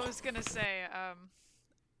 Thank you. I was gonna say,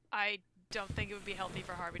 I don't think it would be healthy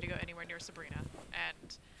for Harvey to go anywhere near Sabrina,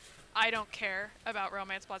 and I don't care about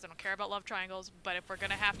romance plots. I don't care about love triangles. But if we're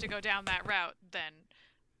gonna have to go down that route, then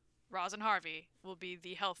Roz and Harvey will be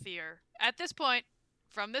the healthier at this point.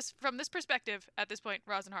 From this perspective, at this point,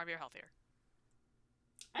 Roz and Harvey are healthier.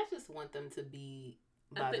 I just want them to be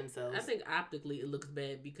by themselves. I think optically it looks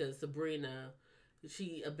bad because Sabrina,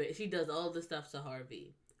 she does all the stuff to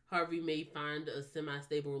Harvey. Harvey may find a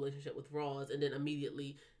semi-stable relationship with Roz and then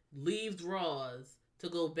immediately leaves Roz to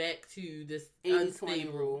go back to this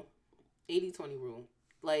 80-20 rule. 80-20 rule.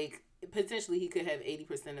 Like, potentially he could have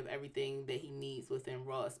 80% of everything that he needs within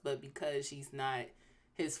Ross, but because she's not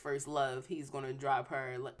his first love, he's going to drop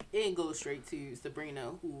her and go straight to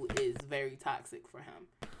Sabrina, who is very toxic for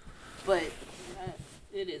him. But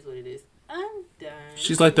it is what it is. I'm done.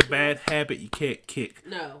 She's like the bad habit you can't kick.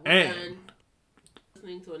 No, we're done.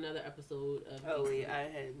 Listening to another episode of... Oh, wait, I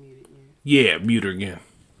had muted you. Yeah, mute her again.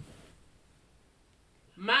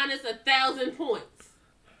 Minus 1,000 points.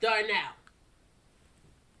 Darnell.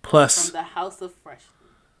 Plus... From the House of Freshmen.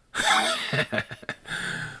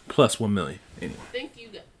 Plus 1 million. Anyway. Thank you.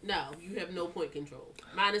 No, you have no point control.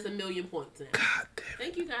 Minus 1,000,000 points now. God damn it.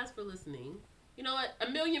 Thank you guys for listening. You know what?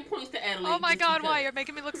 1,000,000 points to Adelaide. Oh my God, why? You're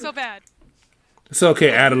making me look so bad. It's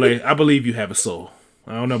okay, Adelaide. I believe you have a soul.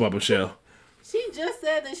 I don't know about Michelle. She just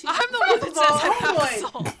said that she... I'm the one that says I have a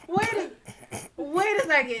soul. Wait a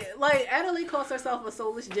second. Like, Adelaide calls herself a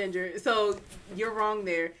soulless ginger, so you're wrong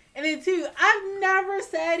there. And then, two, I've never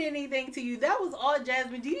said anything to you. That was all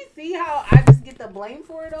Jasmine. Do you see how I just get the blame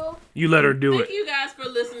for it all? You let her do it. Thank you guys for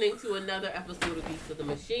listening to another episode of Beast of the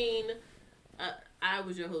Machine. I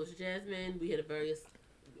was your host, Jasmine. We had various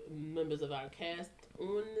members of our cast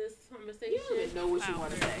on this conversation. You don't even know what you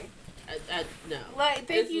want to say. No. Like,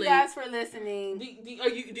 thank you guys for listening. Are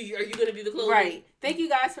you going to do the closing? Right. Thank you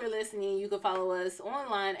guys for listening. You can follow us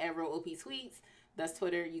online at RealOP Tweets. That's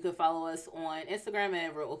Twitter. You can follow us on Instagram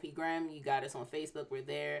at RealOPgram. You got us on Facebook. We're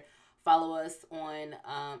there. Follow us on,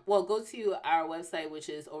 go to our website, which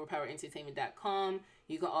is overpowerentertainment.com.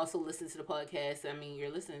 You can also listen to the podcast. I mean,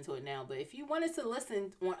 you're listening to it now, but if you wanted to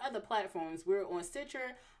listen on other platforms, we're on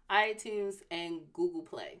Stitcher, iTunes, and Google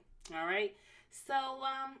Play. All right? So,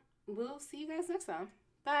 we'll see you guys next time.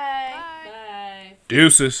 Bye. Bye. Bye.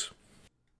 Deuces.